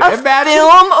rude. A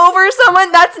film over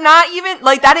someone, that's not even,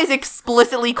 like, that is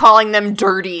explicitly calling them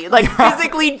dirty. Like,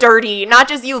 physically dirty. Not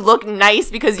just you look nice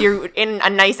because you're in a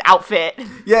nice outfit.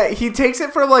 Yeah, he takes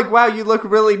it from like, wow, you look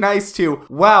really nice to,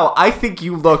 wow, I think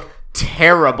you look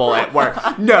terrible at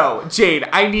work. No, Jane,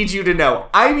 I need you to know.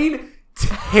 I mean,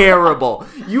 terrible.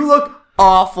 You look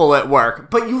awful at work,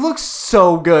 but you look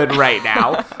so good right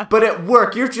now. But at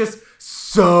work, you're just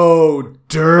so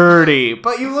dirty,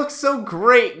 but you look so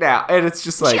great now. And it's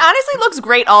just like, She honestly looks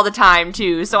great all the time,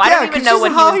 too, so I don't even 'cause know she's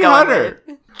what a he was Holly going Hunter.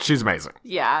 with. She's amazing.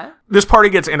 Yeah. This party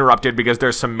gets interrupted because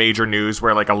there's some major news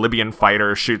where like a Libyan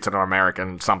fighter shoots at an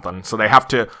American something, so they have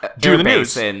to do the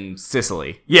news. in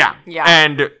Sicily. Yeah. Yeah.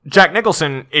 And Jack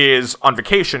Nicholson is on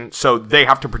vacation, so they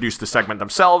have to produce the segment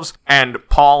themselves. And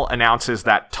Paul announces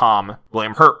that Tom,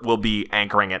 William Hurt, will be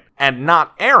anchoring it, and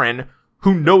not Aaron,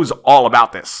 who knows all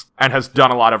about this and has done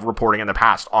a lot of reporting in the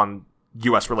past on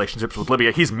U.S. relationships with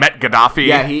Libya. He's met Gaddafi.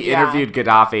 Yeah, he interviewed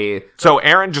Gaddafi. So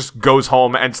Aaron just goes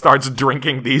home and starts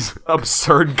drinking these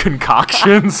absurd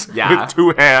concoctions Yeah. with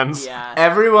 2 hands. Yeah.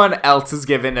 Everyone else is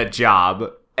given a job,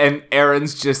 and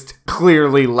Aaron's just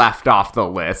clearly left off the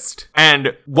list.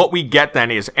 And what we get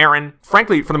then is Aaron,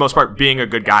 frankly, for the most part, being a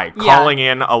good guy, Yeah. calling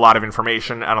in a lot of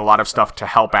information and a lot of stuff to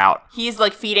help out. He's,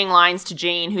 like, feeding lines to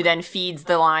Jane, who then feeds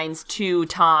the lines to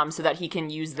Tom so that he can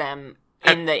use them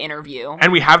in the interview.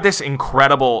 And we have this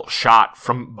incredible shot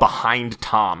from behind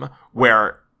Tom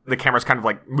where the camera's kind of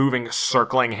like moving,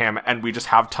 circling him, and we just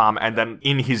have Tom, and then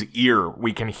in his ear,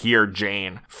 we can hear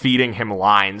Jane feeding him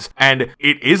lines. And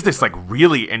it is this like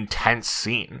really intense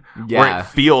scene where Yeah. it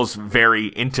feels very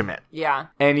intimate. Yeah.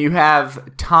 And you have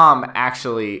Tom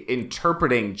actually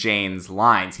interpreting Jane's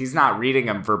lines. He's not reading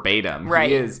them verbatim. Right.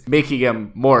 He is making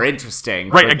them more interesting.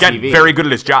 Right, for again, TV. very good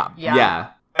at his job. Yeah.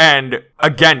 And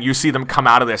again, you see them come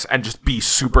out of this and just be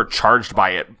super charged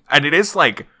by it. And it is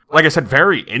like I said,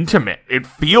 very intimate. It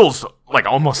feels like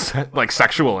almost like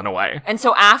sexual in a way. And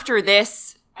so after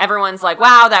this, everyone's like,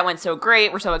 wow, that went so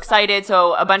great. We're so excited.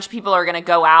 So a bunch of people are going to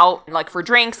go out like for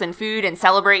drinks and food and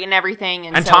celebrate and everything.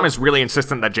 And so, Tom is really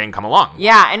insistent that Jane come along.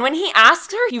 Yeah. And when he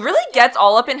asks her, he really gets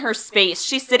all up in her space.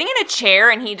 She's sitting in a chair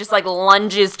and he just like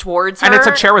lunges towards her. And it's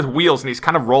a chair with wheels and he's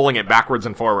kind of rolling it backwards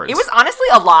and forwards. It was honestly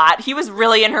a lot. He was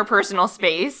really in her personal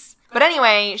space. But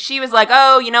anyway, she was like,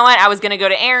 oh, you know what? I was going to go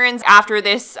to Aaron's after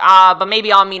this, but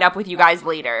maybe I'll meet up with you guys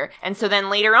later. And so then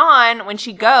later on, when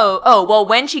she goes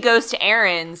to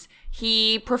Aaron's,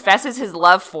 he professes his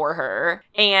love for her,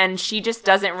 and she just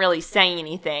doesn't really say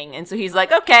anything. And so he's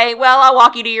like, okay, well, I'll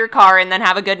walk you to your car and then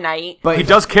have a good night. But he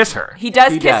does kiss her. He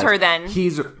does he kiss does. her then.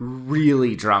 He's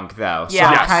really drunk, though. So Yeah.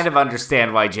 I Yes. kind of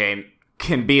understand why Jane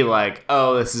can be like,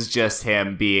 oh, this is just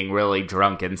him being really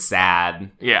drunk and sad.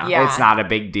 Yeah. Yeah. It's not a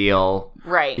big deal.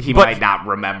 Right. He But- might not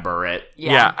remember it.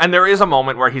 Yeah. And there is a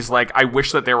moment where he's like, I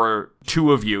wish that there were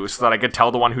 2 of you so that I could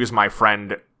tell the one who's my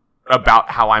friend about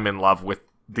how I'm in love with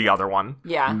the other one.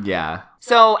 Yeah. Yeah.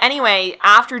 So anyway,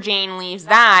 after Jane leaves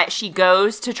that, she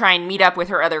goes to try and meet up with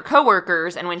her other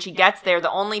coworkers, and when she gets there, the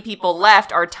only people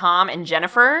left are Tom and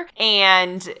Jennifer,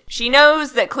 and she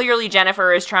knows that clearly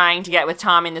Jennifer is trying to get with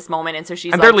Tom in this moment, and so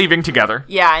she's And like, they're leaving together.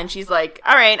 yeah, and she's like,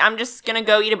 all right, I'm just gonna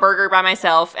go eat a burger by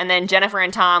myself, and then Jennifer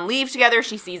and Tom leave together,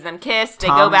 she sees them kiss, they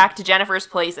go Tom- back to Jennifer's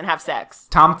place and have sex.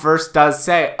 Tom first does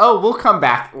say, oh, we'll come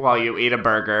back while you eat a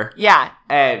burger. Yeah,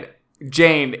 And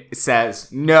Jane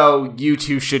says, no, you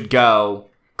two should go,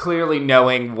 clearly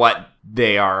knowing what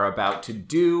they are about to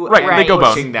do. Right, and they go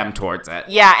both. pushing them towards it.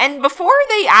 yeah, and before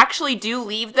they actually do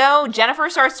leave, though, Jennifer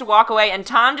starts to walk away, and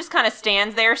Tom just kind of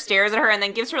stands there, stares at her, and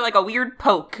then gives her like a weird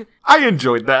poke. I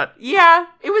enjoyed that. Yeah,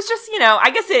 it was just,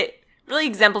 I guess it really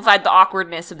exemplified the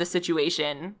awkwardness of the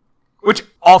situation. Which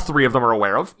all 3 of them are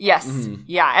aware of. Yes.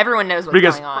 Yeah, everyone knows what's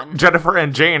Because going on. Jennifer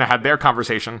and Jane had their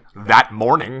conversation that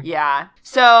morning. Yeah.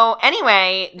 So,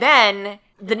 anyway, then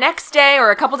the next day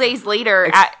or a couple days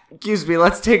later, Excuse me,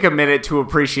 let's take a minute to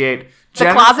appreciate The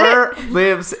Jennifer closet?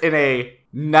 lives in a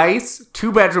nice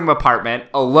 2-bedroom apartment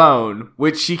alone,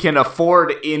 which she can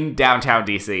afford in downtown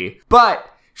DC. But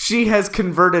she has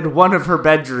converted one of her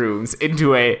bedrooms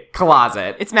into a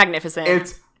closet. it's magnificent.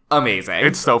 It's amazing.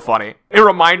 It's so funny. It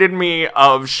reminded me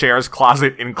of Cher's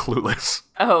closet in Clueless.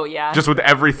 oh, yeah. Just with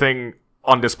everything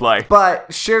on display.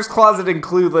 But Cher's closet in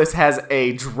Clueless has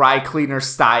a dry cleaner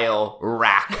style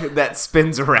rack that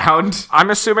spins around. I'm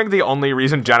assuming the only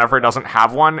reason Jennifer doesn't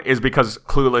have one is because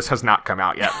Clueless has not come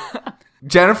out yet.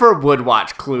 Jennifer would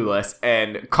watch Clueless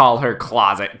and call her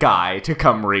closet guy to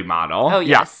come remodel. oh,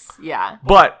 yes. Yeah.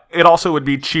 But it also would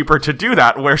be cheaper to do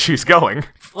that where she's going.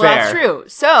 Well, that's true.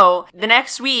 So, the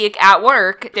next week at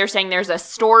work, they're saying there's a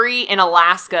story in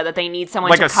Alaska that they need someone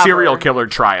like to a cover. serial killer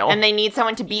trial. And they need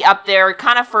someone to be up there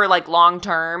kind of for like long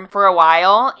term for a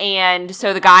while. And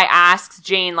so the guy asks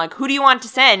Jane, like, who do you want to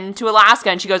send to Alaska?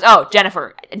 And she goes, oh,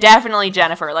 Jennifer. Definitely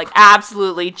Jennifer. Like,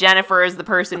 absolutely. Jennifer is the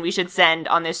person we should send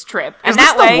on this trip. And Is this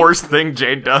that way, the worst thing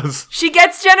Jane does? she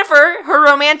gets Jennifer, her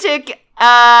romantic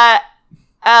enemy,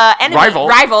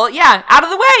 rival, yeah, out of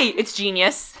the way. It's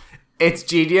genius. It's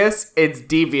genius, it's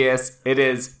devious, it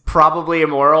is probably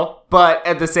immoral, but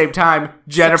at the same time,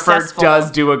 Jennifer Successful.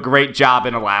 does do a great job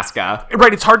in Alaska.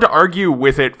 Right, it's hard to argue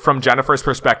with it from Jennifer's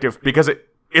perspective because it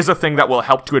is a thing that will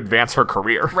help to advance her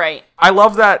career. Right. I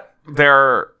love that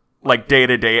their like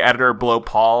day-to-day editor below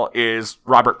Paul is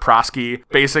Robert Prosky,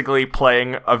 basically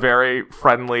playing a very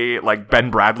friendly, like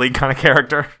Ben Bradley kind of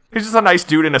character. He's just a nice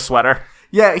dude in a sweater.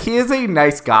 Yeah, he is a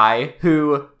nice guy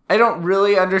who I don't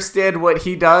really understand what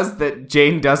he does that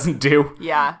Jane doesn't do.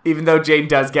 Yeah. Even though Jane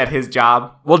does get his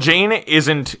job. Well, Jane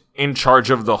isn't in charge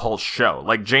of the whole show.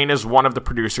 Like, Jane is one of the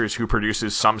producers who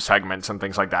produces some segments and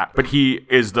things like that, but he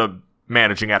is the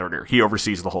managing editor. He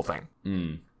oversees the whole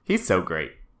thing. He's so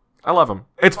great. I love him.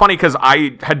 It's funny because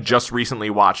I had just recently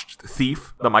watched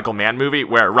Thief, the Michael Mann movie,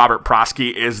 where Robert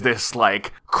Prosky is this,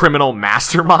 like, criminal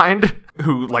mastermind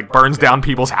who, like, burns down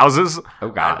people's houses. Oh,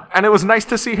 God. And it was nice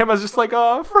to see him as just, like,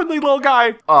 a friendly little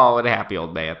guy. Oh, what a happy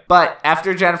old man. But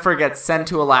after Jennifer gets sent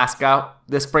to Alaska,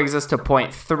 this brings us to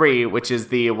point 3, which is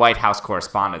the White House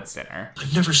Correspondents' Dinner.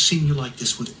 I've never seen you like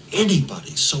this with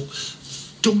anybody, so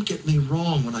don't get me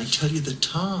wrong when I tell you that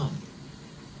Tom,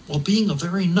 while being a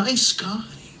very nice guy,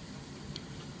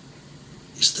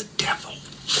 is the devil.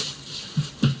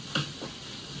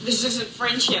 This isn't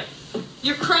friendship.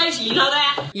 You're crazy, you know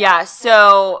that? Yeah,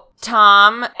 so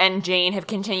Tom and Jane have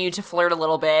continued to flirt a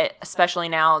little bit, especially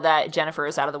now that Jennifer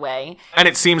is out of the way. And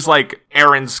it seems like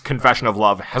Aaron's confession of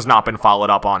love has not been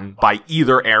followed up on by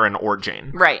either Aaron or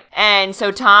Jane. Right. And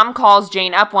so Tom calls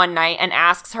Jane up one night and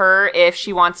asks her if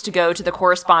she wants to go to the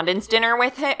correspondence dinner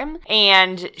with him.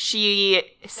 And she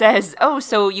says, oh,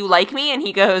 so you like me? And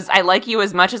he goes, I like you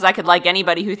as much as I could like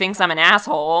anybody who thinks I'm an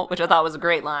asshole, which I thought was a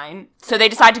great line. So they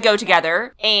decide to go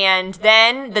together. And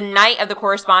then the night of the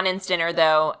correspondence dinner,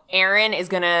 though, Aaron is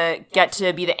going to get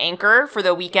to be the anchor for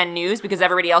the weekend news because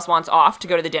everybody else wants off to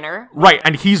go to the dinner. Right,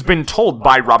 and he's been told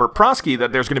by Robert Prosky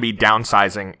that there's going to be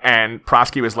downsizing, and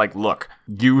Prosky was like, look,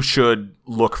 you should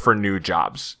look for new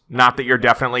jobs. Not that you're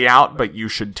definitely out, but you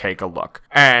should take a look.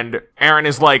 And Aaron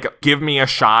is like, give me a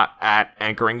shot at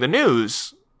anchoring the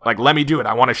news. Like, let me do it.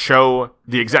 I want to show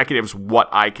the executives what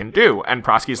I can do. And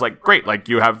Prosky's like, great, like,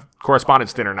 you have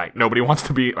correspondence dinner night. Nobody wants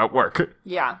to be at work.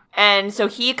 Yeah. And so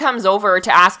he comes over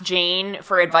to ask Jane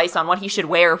for advice on what he should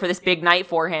wear for this big night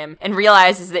for him and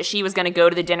realizes that she was going to go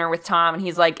to the dinner with Tom. And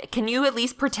he's like, can you at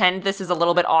least pretend this is a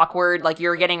little bit awkward? Like,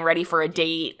 you're getting ready for a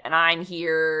date and I'm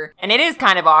here. And it is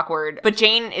kind of awkward. But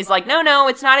Jane is like, no,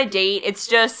 it's not a date. It's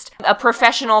just a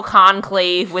professional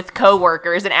conclave with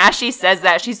coworkers. And as she says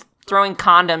that, she's throwing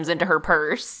condoms into her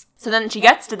purse. So then she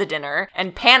gets to the dinner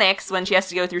and panics when she has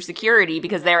to go through security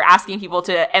because they're asking people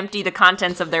to empty the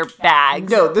contents of their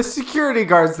bags. No, the security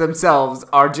guards themselves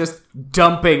are just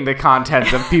dumping the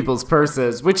contents of people's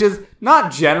purses, which is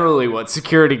not generally what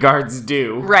security guards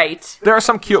do. Right. There are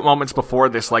some cute moments before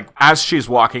this, like, as she's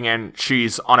walking in,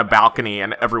 she's on a balcony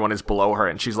and everyone is below her,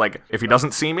 and she's like, if he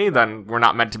doesn't see me, then we're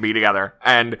not meant to be together.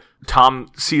 And Tom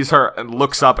sees her and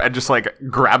looks up and just, like,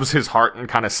 grabs his heart and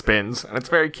kind of spins, and it's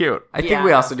very cute. I think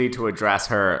we also need to address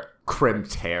her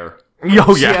crimped hair.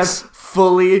 Oh, She yes. has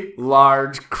fully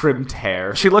large crimped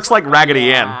hair. She looks like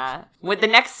Raggedy Ann. With the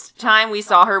next time we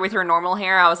saw her with her normal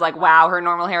hair, I was like, wow, her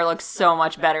normal hair looks so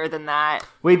much better than that.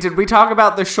 Wait, did we talk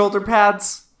about the shoulder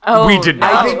pads? Oh, We did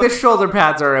not. I think the shoulder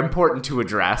pads are important to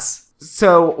address.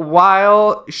 So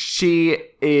while she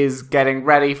is getting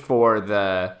ready for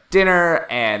the dinner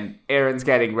and Aaron's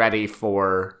getting ready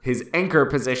for his anchor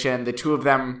position, the two of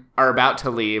them are about to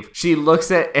leave. She looks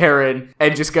at Aaron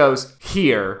and just goes,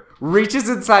 here, reaches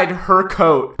inside her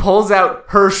coat, pulls out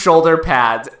her shoulder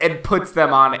pads and puts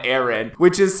them on Aaron,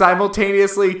 which is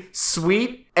simultaneously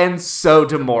sweet and so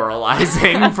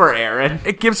demoralizing for Aaron.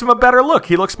 It gives him a better look.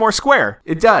 He looks more square.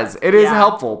 It does. It is Yeah.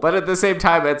 helpful, but at the same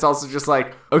time, it's also just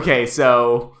like, okay,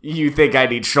 so you think I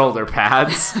need shoulder pads?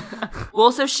 does.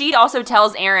 Well, so she also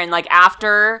tells Aaron, like,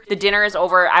 after the dinner is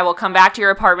over, I will come back to your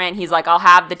apartment. He's like, I'll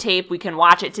have the tape. We can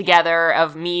watch it together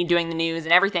of me doing the news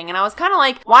and everything. And I was kind of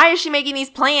like, why is she making these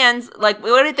plans? Like,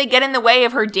 what did they get in the way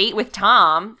of her date with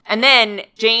Tom? And then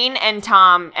Jane and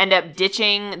Tom end up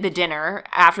ditching the dinner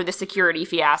after the security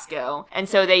fiasco. And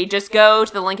so they just go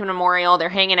to the Lincoln Memorial. They're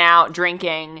hanging out,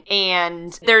 drinking,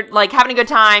 and they're like having a good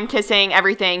time, kissing,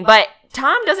 everything. But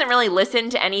Tom doesn't really listen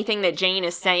to anything that Jane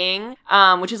is saying,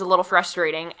 which is a little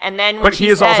frustrating. And then when But he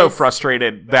is also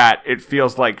frustrated that it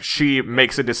feels like she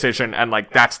makes a decision and,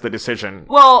 like, that's the decision.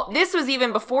 Well, this was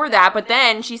even before that, but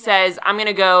then she says, I'm going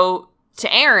to go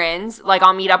to Aaron's, like,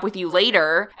 I'll meet up with you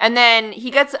later. And then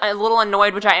he gets a little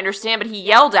annoyed, which I understand, but he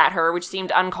yelled at her, which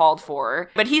seemed uncalled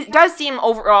for. But he does seem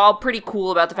overall pretty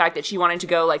cool about the fact that she wanted to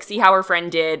go, like, see how her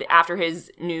friend did after his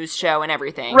news show and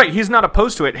everything. Right, he's not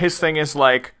opposed to it. His thing is,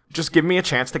 like, just give me a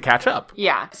chance to catch up.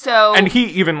 Yeah, so... And he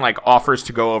even, like, offers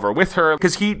to go over with her,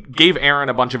 because he gave Aaron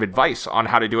a bunch of advice on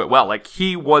how to do it well. Like,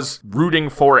 he was rooting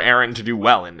for Aaron to do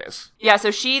well in this. Yeah, so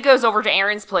she goes over to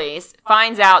Aaron's place,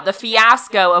 finds out the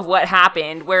fiasco of what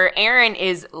happened, where Aaron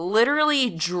is literally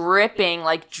dripping,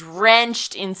 like,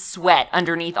 drenched in sweat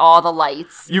underneath all the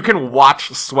lights. You can watch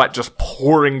sweat just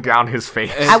pouring down his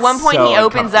face. At one point, so he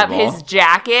opens up uncomfortable. his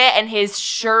jacket, and his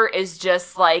shirt is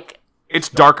just, like... It's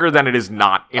darker than it is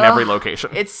not in every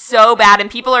location. It's so bad,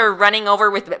 and people are running over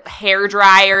with hair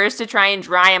dryers to try and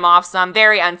dry him off, some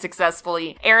very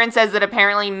unsuccessfully. Aaron says that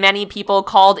apparently many people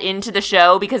called into the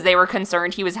show because they were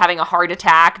concerned he was having a heart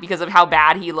attack because of how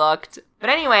bad he looked. But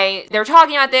anyway, they're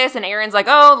talking about this, and Aaron's like,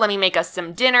 oh, let me make us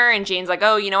some dinner. And Jane's like,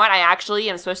 oh, you know what? I actually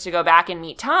am supposed to go back and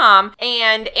meet Tom.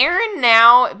 And Aaron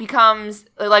now becomes,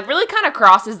 like, really kind of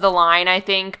crosses the line, I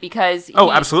think, because Oh,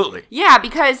 absolutely. Yeah,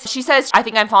 because she says, I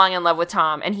think I'm falling in love with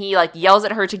Tom. And he, like, yells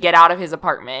at her to get out of his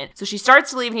apartment. So she starts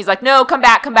to leave, and he's like, no, come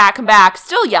back, come back, come back.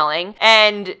 Still yelling.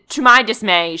 And to my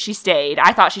dismay, she stayed.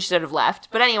 I thought she should have left.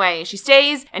 But anyway, she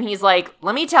stays, and he's like,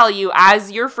 let me tell you,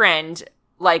 as your friend,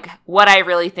 like, what I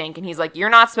really think. And he's like, you're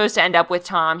not supposed to end up with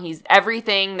Tom. He's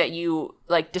everything that you,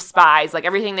 like, despise, like,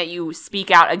 everything that you speak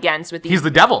out against with these. He's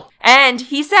the devil. And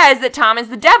he says that Tom is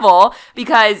the devil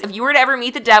because if you were to ever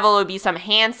meet the devil, it would be some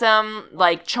handsome,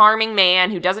 like, charming man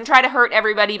who doesn't try to hurt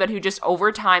everybody, but who just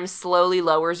over time slowly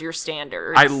lowers your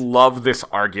standards. I love this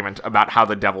argument about how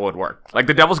the devil would work. Like,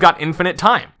 the devil's got infinite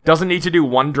time. Doesn't need to do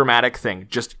one dramatic thing.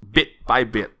 Just bit by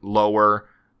bit lower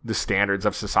the standards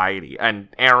of society. And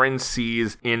Aaron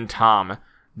sees in Tom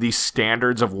the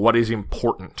standards of what is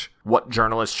important, what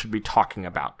journalists should be talking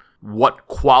about, what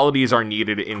qualities are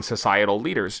needed in societal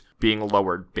leaders being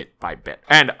lowered bit by bit.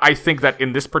 And I think that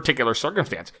in this particular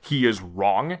circumstance, he is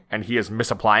wrong and he is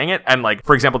misapplying it. And, like,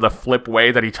 for example, the flip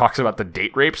way that he talks about the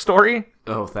date rape story.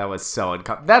 Oh, that was so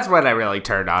uncomfortable. That's when I really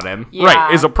turned on him. Yeah.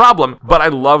 Right, is a problem. But I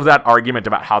love that argument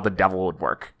about how the devil would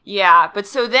work. Yeah, but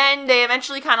so then they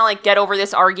eventually kind of, like, get over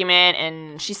this argument,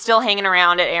 and she's still hanging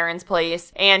around at Aaron's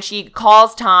place, and she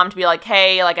calls Tom to be like,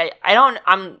 hey, like,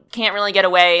 I can't really get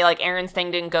away, like, Aaron's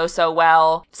thing didn't go so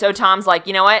well. So Tom's like,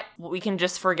 you know what, we can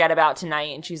just forget about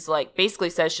tonight. And she's like, basically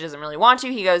says she doesn't really want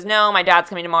to. He goes, no, my dad's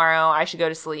coming tomorrow, I should go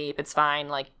to sleep, it's fine,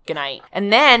 like, good night.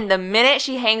 And then the minute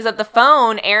she hangs up the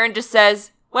phone, Aaron just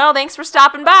says, well, thanks for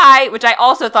stopping by, which I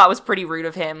also thought was pretty rude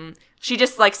of him. She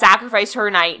just, like, sacrificed her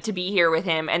night to be here with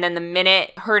him, and then the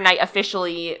minute her night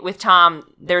officially with Tom,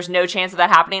 there's no chance of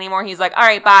that happening anymore. He's like, all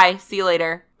right, bye, see you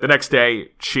later. The next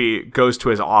day, she goes to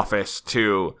his office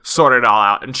to sort it all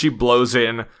out, and she blows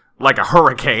in like a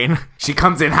hurricane. She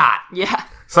comes in hot. Yeah.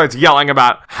 Starts yelling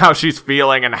about how she's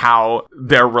feeling and how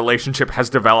their relationship has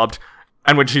developed.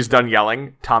 And when she's done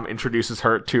yelling, Tom introduces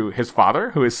her to his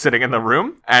father, who is sitting in the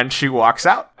room, and she walks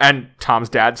out. And Tom's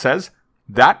dad says,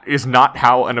 that is not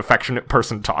how an affectionate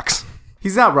person talks.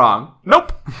 He's not wrong.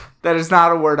 Nope. That is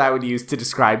not a word I would use to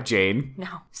describe Jane. No.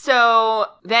 So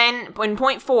then in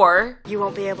point 4, You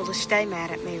won't be able to stay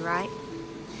mad at me, right?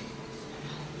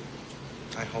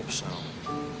 I hope so.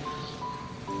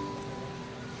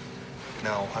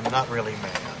 No, I'm not really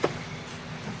mad.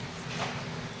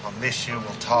 I'll miss you, we'll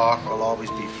talk, we'll always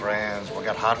be friends. We'll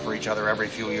get hot for each other every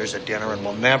few years at dinner, and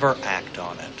we'll never act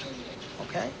on it.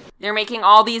 Okay? they're making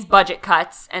all these budget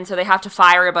cuts, and so they have to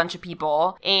fire a bunch of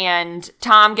people. And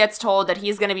Tom gets told that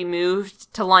he's going to be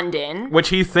moved to London. Which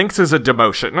he thinks is a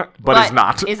demotion, but is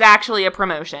not. Is actually a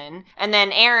promotion. And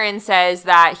then Aaron says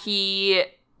that he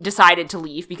decided to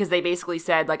leave because they basically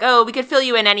said, like, oh, we could fill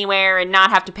you in anywhere and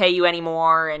not have to pay you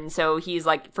anymore. And so he's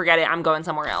like, forget it, I'm going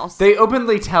somewhere else. They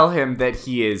openly tell him that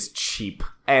he is cheap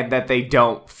and that they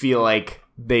don't feel like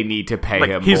they need to pay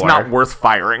him he's more. not worth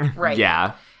firing. Right.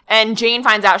 Yeah. And Jane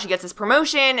finds out she gets this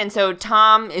promotion, and so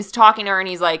Tom is talking to her, and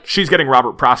he's like... She's getting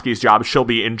Robert Prosky's job. She'll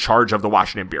be in charge of the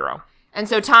Washington Bureau. And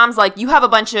so Tom's like, you have a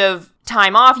bunch of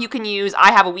time off you can use.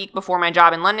 I have a week before my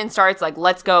job in London starts. Like,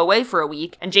 let's go away for a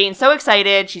week. And Jane's so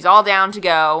excited. She's all down to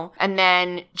go. And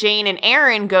then Jane and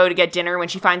Aaron go to get dinner when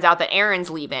she finds out that Aaron's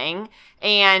leaving.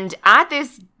 And at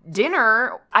this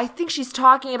dinner, I think she's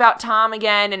talking about Tom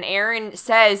again. And Aaron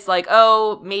says, like,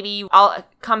 oh, maybe I'll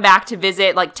come back to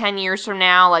visit, like, 10 years from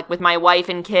now, like, with my wife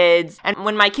and kids. And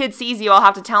when my kid sees you, I'll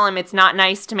have to tell him it's not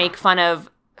nice to make fun of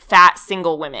fat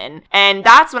single women. And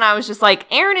that's when I was just like,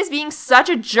 Aaron is being such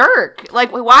a jerk.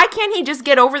 Like, why can't he just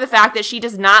get over the fact that she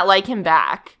does not like him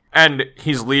back? And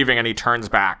he's leaving and he turns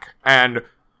back. And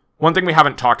one thing we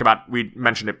haven't talked about, we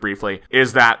mentioned it briefly,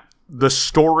 is that the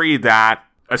story that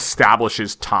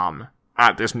establishes Tom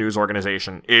at this news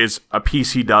organization is a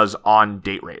piece he does on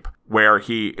date rape, where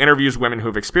he interviews women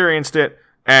who've experienced it,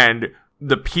 and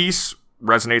the piece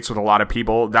resonates with a lot of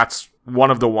people. That's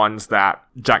one of the ones that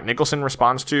Jack Nicholson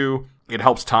responds to. It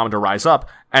helps Tom to rise up.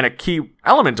 And a key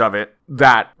element of it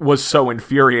that was so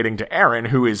infuriating to Aaron,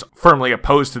 who is firmly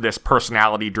opposed to this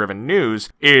personality-driven news,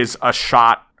 is a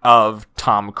shot of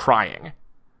Tom crying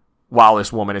while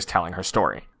this woman is telling her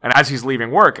story. And as he's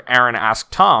leaving work, Aaron asks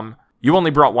Tom, you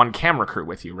only brought one camera crew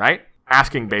with you, right?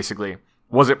 Asking basically,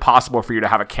 was it possible for you to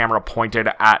have a camera pointed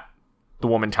at the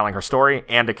woman telling her story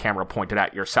and a camera pointed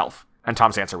at yourself? And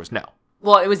Tom's answer was no.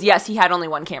 Well, it was yes, he had only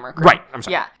one camera crew. Right, I'm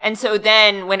sorry. Yeah. And so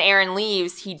then when Aaron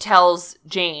leaves, he tells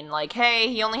Jane, like,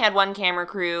 hey, he only had one camera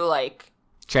crew, like,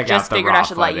 Check just out the figured raw I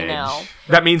should let you footage. know.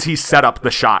 That means he set up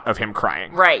the shot of him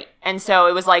crying. Right. And so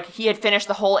it was like he had finished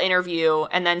the whole interview,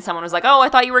 and then someone was like, oh, I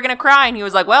thought you were going to cry. And he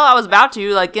was like, well, I was about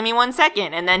to. Like, give me 1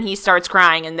 second. And then he starts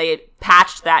crying, and they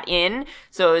patched that in.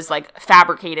 So it was like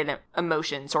fabricated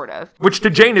emotion, sort of. Which to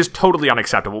Jane is totally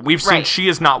unacceptable. We've seen Right. she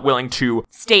is not willing to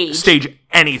Stage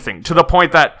anything, to the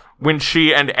point that when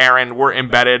she and Aaron were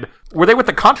embedded, were they with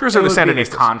the Contras or the Sandinistas?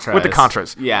 Contras. With the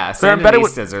Contras. Yeah, So they're embedded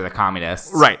with, Sandinistas are the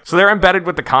communists. right. So they're embedded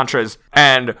with the Contras,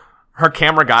 and her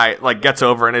camera guy like gets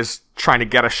over and is trying to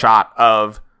get a shot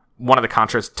of one of the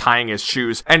Contras tying his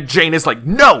shoes, and Jane is like,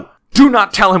 no! Do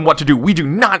not tell him what to do. We do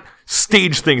not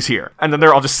stage things here. And then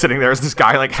they're all just sitting there as this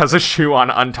guy like has a shoe on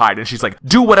untied, and she's like,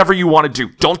 do whatever you want to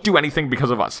do. Don't do anything because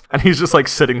of us. And he's just like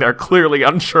sitting there clearly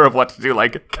unsure of what to do.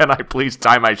 Like, can I please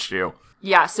tie my shoe?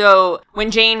 Yeah, so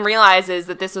when Jane realizes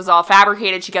that this was all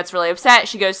fabricated, she gets really upset.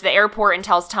 She goes to the airport and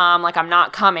tells Tom, like, I'm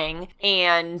not coming.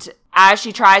 And as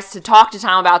she tries to talk to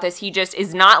Tom about this, he just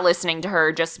is not listening to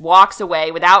her, just walks away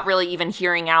without really even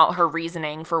hearing out her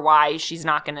reasoning for why she's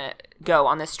not going to go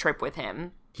on this trip with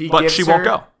him. But she won't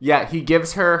go. Yeah, he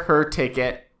gives her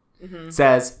ticket,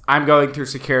 says, I'm going through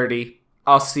security.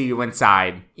 I'll see you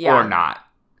inside or not.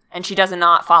 And she does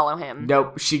not follow him.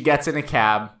 Nope, she gets in a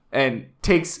cab and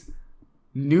takes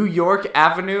New York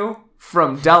Avenue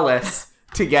from Dulles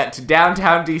to get to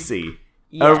downtown DC.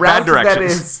 A route that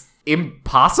is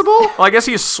impossible? Well, I guess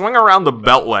you swing around the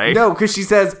Beltway. No, because she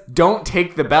says, don't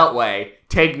take the Beltway,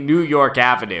 take New York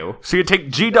Avenue. So you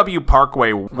take GW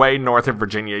Parkway way north of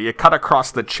Virginia. You cut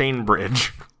across the Chain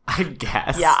Bridge. I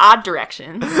guess. Yeah, odd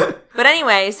directions. But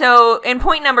anyway, so in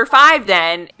point number 5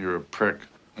 then... You're a prick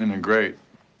in a great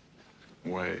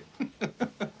way.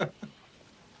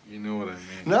 You know what I mean.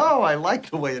 No, I like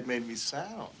the way it made me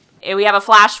sound. We have a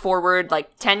flash forward,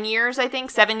 like 10 years, I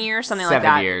think, 7 years, something like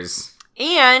that. 7 years.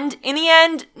 And in the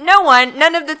end,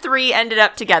 none of the 3 ended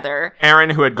up together. Aaron,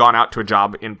 who had gone out to a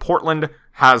job in Portland,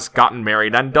 has gotten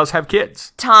married and does have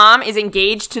kids. Tom is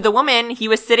engaged to the woman he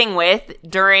was sitting with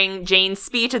during Jane's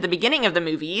speech at the beginning of the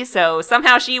movie, so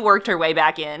somehow she worked her way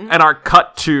back in. And our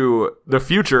cut to the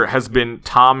future has been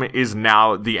Tom is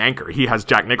now the anchor. He has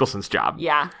Jack Nicholson's job.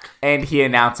 Yeah. And he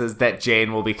announces that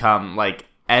Jane will become, like,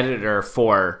 editor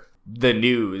for the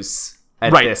news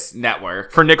at this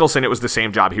network. For Nicholson, it was the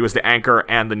same job. He was the anchor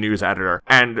and the news editor.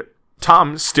 And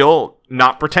Tom, still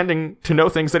not pretending to know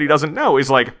things that he doesn't know, is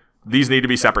like, these need to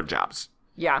be separate jobs.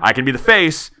 Yeah. I can be the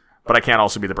face, but I can't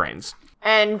also be the brains.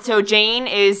 And so Jane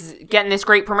is getting this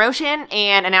great promotion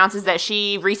and announces that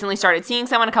she recently started seeing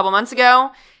someone a couple months ago.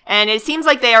 And it seems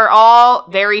like they are all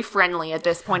very friendly at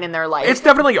this point in their life. It's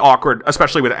definitely awkward,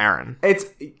 especially with Aaron.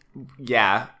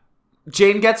 Yeah.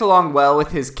 Jane gets along well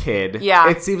with his kid. Yeah.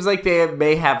 It seems like they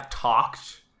may have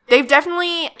talked. They've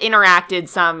definitely interacted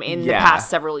some in the past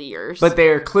several years. But they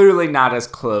are clearly not as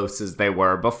close as they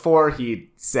were before he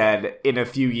said, in a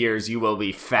few years, you will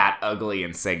be fat, ugly,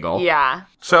 and single. Yeah.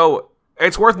 So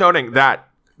it's worth noting that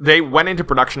they went into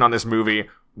production on this movie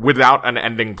without an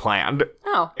ending planned.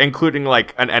 Oh. including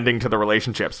like an ending to the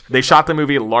relationships. They shot the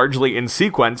movie largely in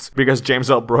sequence because James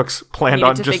L. Brooks planned on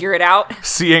Needed to just figure it out.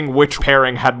 seeing which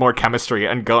pairing had more chemistry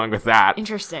and going with that.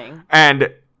 Interesting.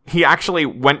 And he actually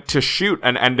went to shoot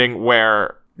an ending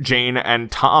where Jane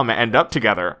and Tom end up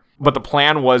together. But the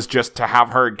plan was just to have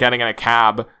her getting in a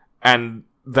cab and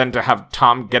then to have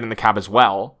Tom get in the cab as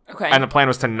well. Okay. And the plan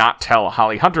was to not tell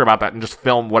Holly Hunter about that and just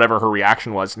film whatever her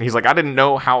reaction was. And he's like, I didn't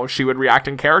know how she would react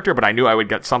in character, but I knew I would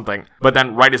get something. But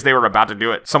then right as they were about to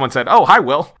do it, someone said, oh, hi,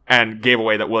 Will, and gave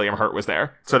away that William Hurt was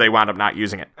there. So they wound up not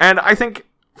using it. And I think,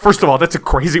 first of all, that's a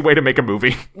crazy way to make a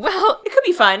movie. Well, it could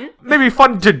be fun. Maybe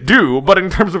fun to do, but in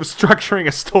terms of structuring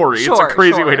a story, it's a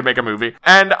crazy way to make a movie.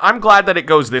 And I'm glad that it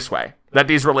goes this way, that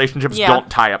these relationships don't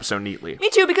tie up so neatly. Me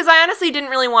too, because I honestly didn't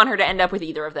really want her to end up with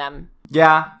either of them.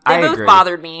 Yeah, They both agree.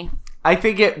 bothered me. I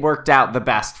think it worked out the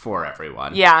best for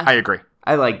everyone. Yeah. I agree.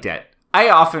 I liked it. I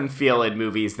often feel in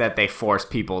movies that they force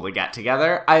people to get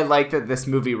together. I like that this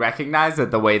movie recognized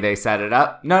that the way they set it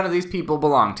up, none of these people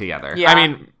belong together. Yeah. I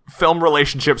mean, film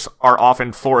relationships are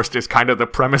often forced is kind of the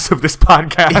premise of this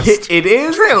podcast. It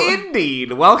is True.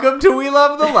 indeed. Welcome to We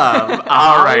Love the Love, a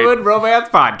All right. Hollywood romance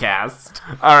podcast.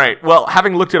 All right. Well,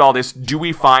 having looked at all this, do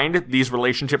we find these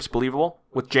relationships believable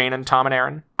with Jane and Tom and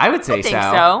Aaron? I would say I think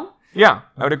so. Yeah,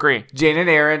 I would agree. Jane and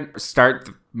Aaron start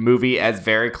the movie as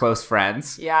very close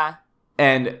friends. Yeah.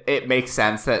 And it makes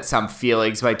sense that some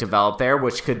feelings might develop there,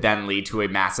 which could then lead to a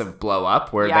massive blow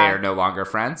up where Yeah. they are no longer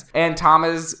friends. And Tom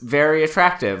is very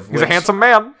attractive. He's a handsome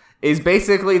man. Is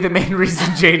basically the main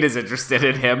reason Jane is interested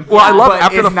in him. Well, I love but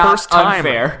after is the not first time.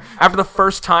 unfair. After the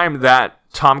first time that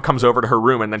Tom comes over to her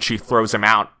room and then she throws him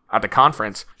out at the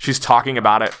conference, she's talking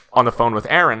about it on the phone with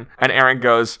Aaron, and Aaron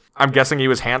goes, I'm guessing he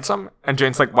was handsome? And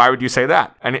Jane's like, why would you say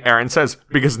that? And Aaron says,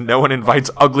 because no one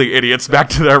invites ugly idiots back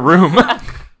to their room.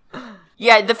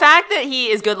 Yeah, the fact that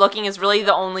he is good looking is really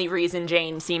the only reason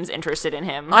Jane seems interested in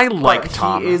him. I like But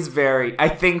Tom. He is very. I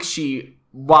think she,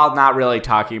 while not really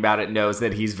talking about it, knows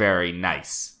that he's very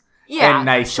nice. Yeah, And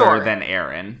nicer sure. than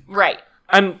Aaron. Right.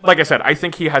 And like I said, I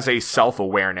think he has a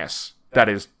self-awareness that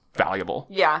is valuable.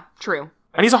 Yeah, true.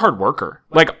 And he's a hard worker.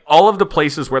 Like, all of the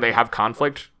places where they have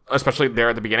conflict, especially there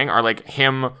at the beginning, are like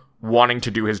him wanting to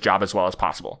do his job as well as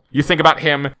possible. You think about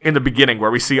him in the beginning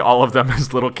where we see all of them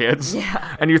as little kids.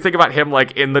 Yeah. And you think about him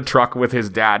like in the truck with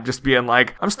his dad just being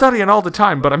like, I'm studying all the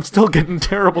time, but I'm still getting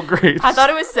terrible grades. I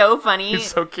thought it was so funny. He's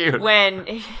so cute. When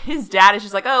his dad is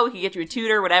just like, oh, he can get you a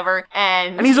tutor, whatever.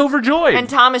 And he's overjoyed. And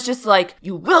Tom is just like,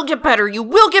 you will get better, you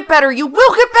will get better, you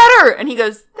will get better. And he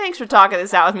goes, thanks for talking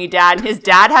this out with me, Dad. And his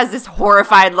dad has this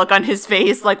horrified look on his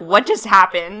face, like, what just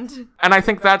happened? And I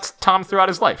think that's Tom throughout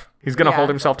his life. He's going to Yeah. hold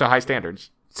himself to high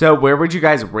standards. So where would you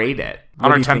guys rate it? On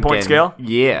What our are you 10-point thinking? scale?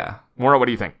 Yeah. Maura, what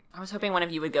do you think? I was hoping one of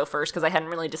you would go first because I hadn't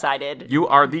really decided. You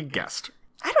are the guest.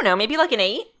 I don't know, maybe like an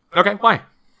 8? Okay, why?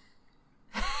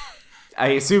 I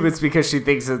assume it's because she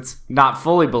thinks it's not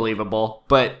fully believable,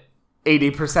 but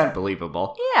 80%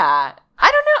 believable. Yeah.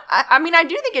 I don't know. I mean, I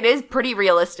do think it is pretty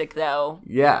realistic, though.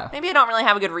 Yeah. Maybe I don't really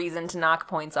have a good reason to knock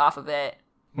points off of it.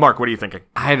 Mark, what are you thinking?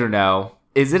 I don't know.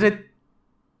 Is it a...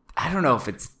 I don't know if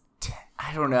it's...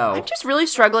 I don't know. I'm just really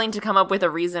struggling to come up with a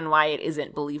reason why it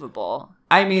isn't believable.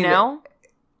 I mean, You know?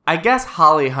 I guess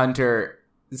Holly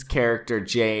Hunter's character,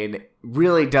 Jane,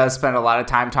 really does spend a lot of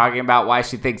time talking about why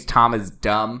she thinks Tom is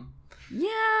dumb. Yeah,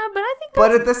 but I think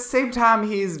But at the same time,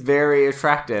 he's very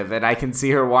attractive, and I can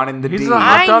see her wanting the He's D. a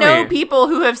hot I dummy. know people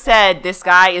who have said this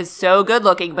guy is so good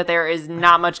looking, but there is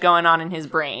not much going on in his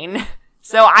brain.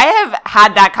 So I have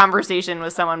had that conversation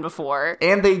with someone before.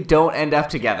 And they don't end up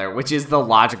together, which is the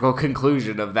logical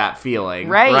conclusion of that feeling.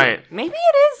 Right. Right. Maybe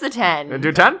it is the 10.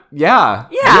 Do 10? Yeah.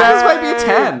 Yeah. This might be a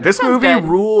 10. This Sounds movie good.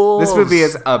 rules. This movie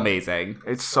is amazing.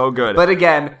 It's so good. But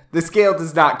again, the scale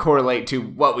does not correlate to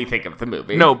what we think of the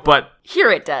movie. no, but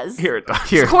Here it does. here it does.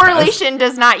 Here. Correlation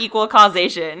does not equal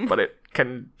causation. But it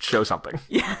can show something.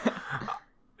 Yeah.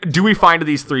 Do we find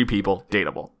these three people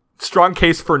dateable? Strong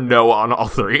case for no on all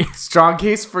three. Strong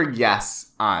case for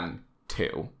yes on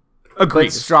 2. Agreed.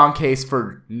 But strong case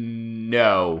for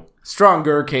no.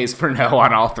 Stronger case for no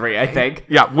on all 3, I think.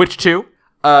 Yeah, which two?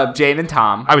 Jane and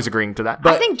Tom. I was agreeing to that.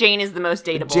 I think Jane is the most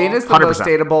dateable. Jane is the 100%. most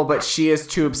dateable, but she is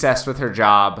too obsessed with her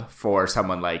job for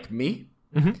someone like me.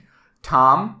 Mm-hmm.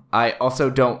 Tom, I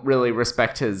also don't really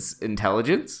respect his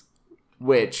intelligence,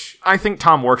 which, I think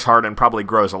Tom works hard and probably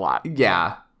grows a lot.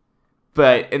 yeah.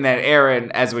 But, and then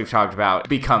Aaron, as we've talked about,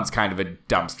 becomes kind of a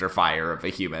dumpster fire of a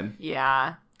human.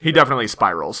 Yeah. He definitely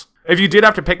spirals. If you did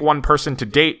have to pick one person to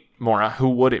date, Maura, who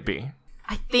would it be?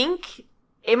 I think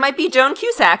it might be Joan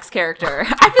Cusack's character. I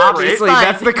feel like she's Obviously, fun.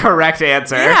 that's the correct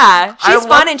answer. Yeah, she's I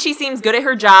fun and she seems good at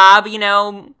her job, you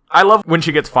know. I love when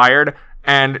she gets fired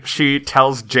and she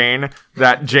tells Jane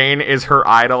that Jane is her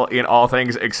idol in all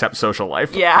things except social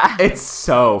life. Yeah. It's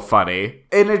so funny.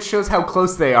 And it shows how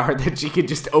close they are that she can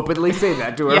just openly say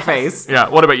that to her Yes. face. Yeah,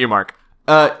 what about you, Mark?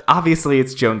 Obviously,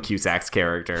 it's Joan Cusack's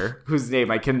character, whose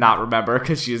name I cannot remember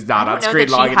because she is not I on don't know screen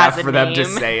that she long has enough a for them to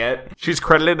name. say it. She's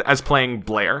credited as playing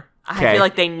Blair. I Okay. feel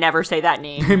like they never say that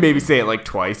name. Maybe say it like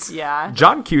twice. Yeah.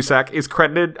 John Cusack is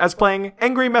credited as playing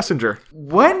Angry Messenger.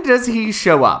 When does he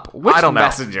show up? Which I don't know.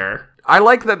 messenger? I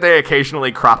like that they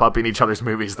occasionally crop up in each other's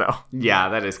movies, though. Yeah,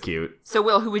 that is cute. So,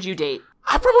 Will, who would you date?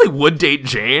 I probably would date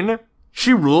Jane.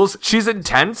 She rules. She's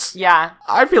intense. Yeah.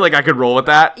 I feel like I could roll with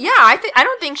that. Yeah, I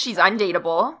don't think she's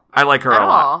undateable. I like her At a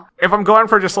lot. all. If I'm going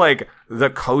for just like the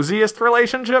coziest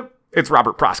relationship, it's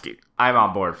Robert Prosky. I'm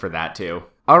on board for that too.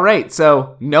 All right,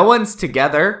 so no one's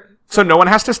together, So no one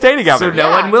has to stay together. so no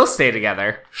Yeah. one will stay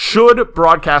together. Should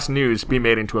broadcast news be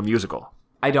made into a musical?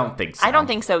 I don't think so. I don't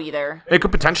think so either. It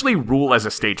could potentially rule as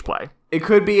a stage play. It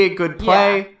could be a good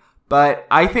play, Yeah. but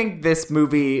I think this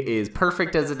movie is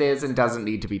perfect as it is and doesn't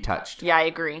need to be touched. Yeah, I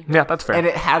agree. Yeah, that's fair. And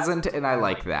it hasn't, and I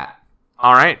like that.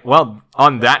 All right. Well,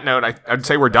 on that note, I'd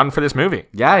say we're done for this movie.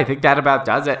 Yeah, I think that about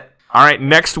does it. All right.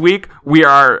 Next week, we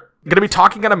are going to be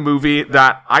talking about a movie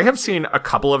that I have seen a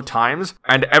couple of times,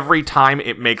 and every time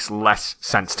it makes less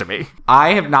sense to me.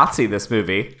 I have not seen this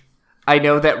movie. I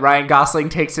know that Ryan Gosling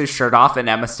takes his shirt off and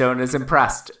Emma Stone is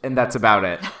impressed, and that's about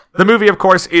it. The movie, of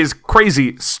course, is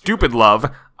Crazy Stupid Love.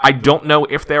 I don't know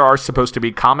if there are supposed to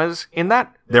be commas in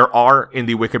that. There are in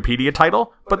the Wikipedia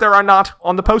title, but there are not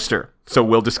on the poster. So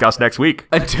we'll discuss next week.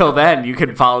 Until then, you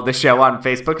can follow the show on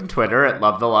Facebook and Twitter at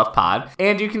Love the Love Pod,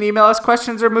 and you can email us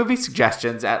questions or movie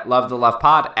suggestions at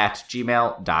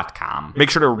lovethelovepod@gmail.com. Make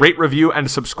sure to rate, review, and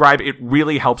subscribe. It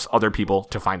really helps other people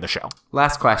to find the show.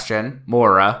 Last question,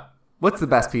 Maura, what's the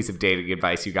best piece of dating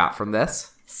advice you got from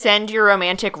this? Send your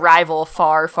romantic rival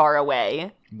far, far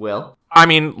away. Will? I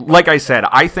mean, like I said,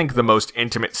 I think the most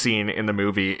intimate scene in the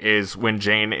movie is when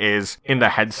Jane is in the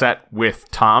headset with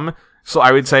Tom. So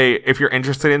I would say if you're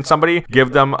interested in somebody,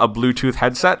 give them a Bluetooth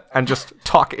headset and just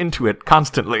talk into it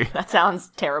constantly. That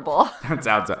sounds terrible. That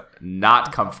sounds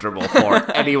not comfortable for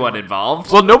anyone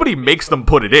involved. Well, nobody makes them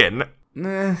put it in.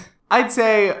 I'd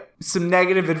say some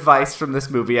negative advice from this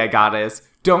movie I got is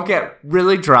don't get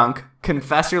really drunk,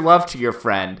 confess your love to your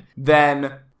friend,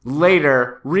 then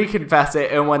later reconfess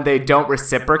it, and when they don't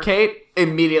reciprocate,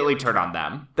 immediately turn on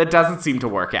them. That doesn't seem to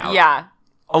work out. Yeah.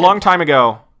 A long time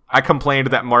ago, I complained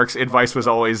that Mark's advice was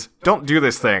always, don't do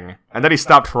this thing. And then he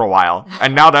stopped for a while.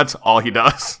 And now that's all he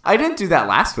does. I didn't do that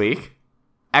last week.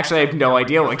 Actually, I have no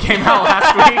idea what came out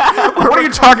last week. What are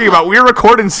you talking about? We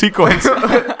record in sequence.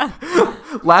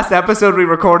 Last episode we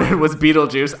recorded was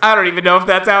Beetlejuice. I don't even know if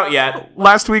that's out yet.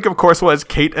 Last week, of course, was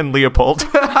Kate and Leopold.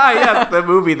 Yes, the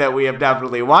movie that we have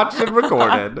definitely watched and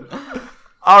recorded.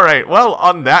 All right. Well,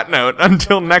 on that note,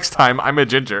 until next time, I'm a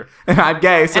ginger. And I'm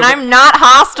gay, so And I'm not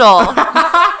hostile.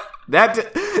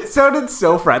 that sounded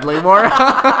so friendly,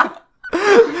 Maura.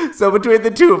 So between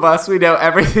the two of us, we know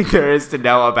everything there is to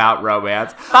know about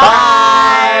romance.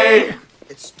 Bye!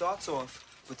 It starts off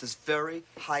with this very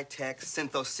high-tech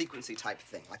syntho-sequency type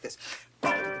thing, like this.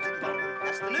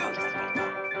 That's the news.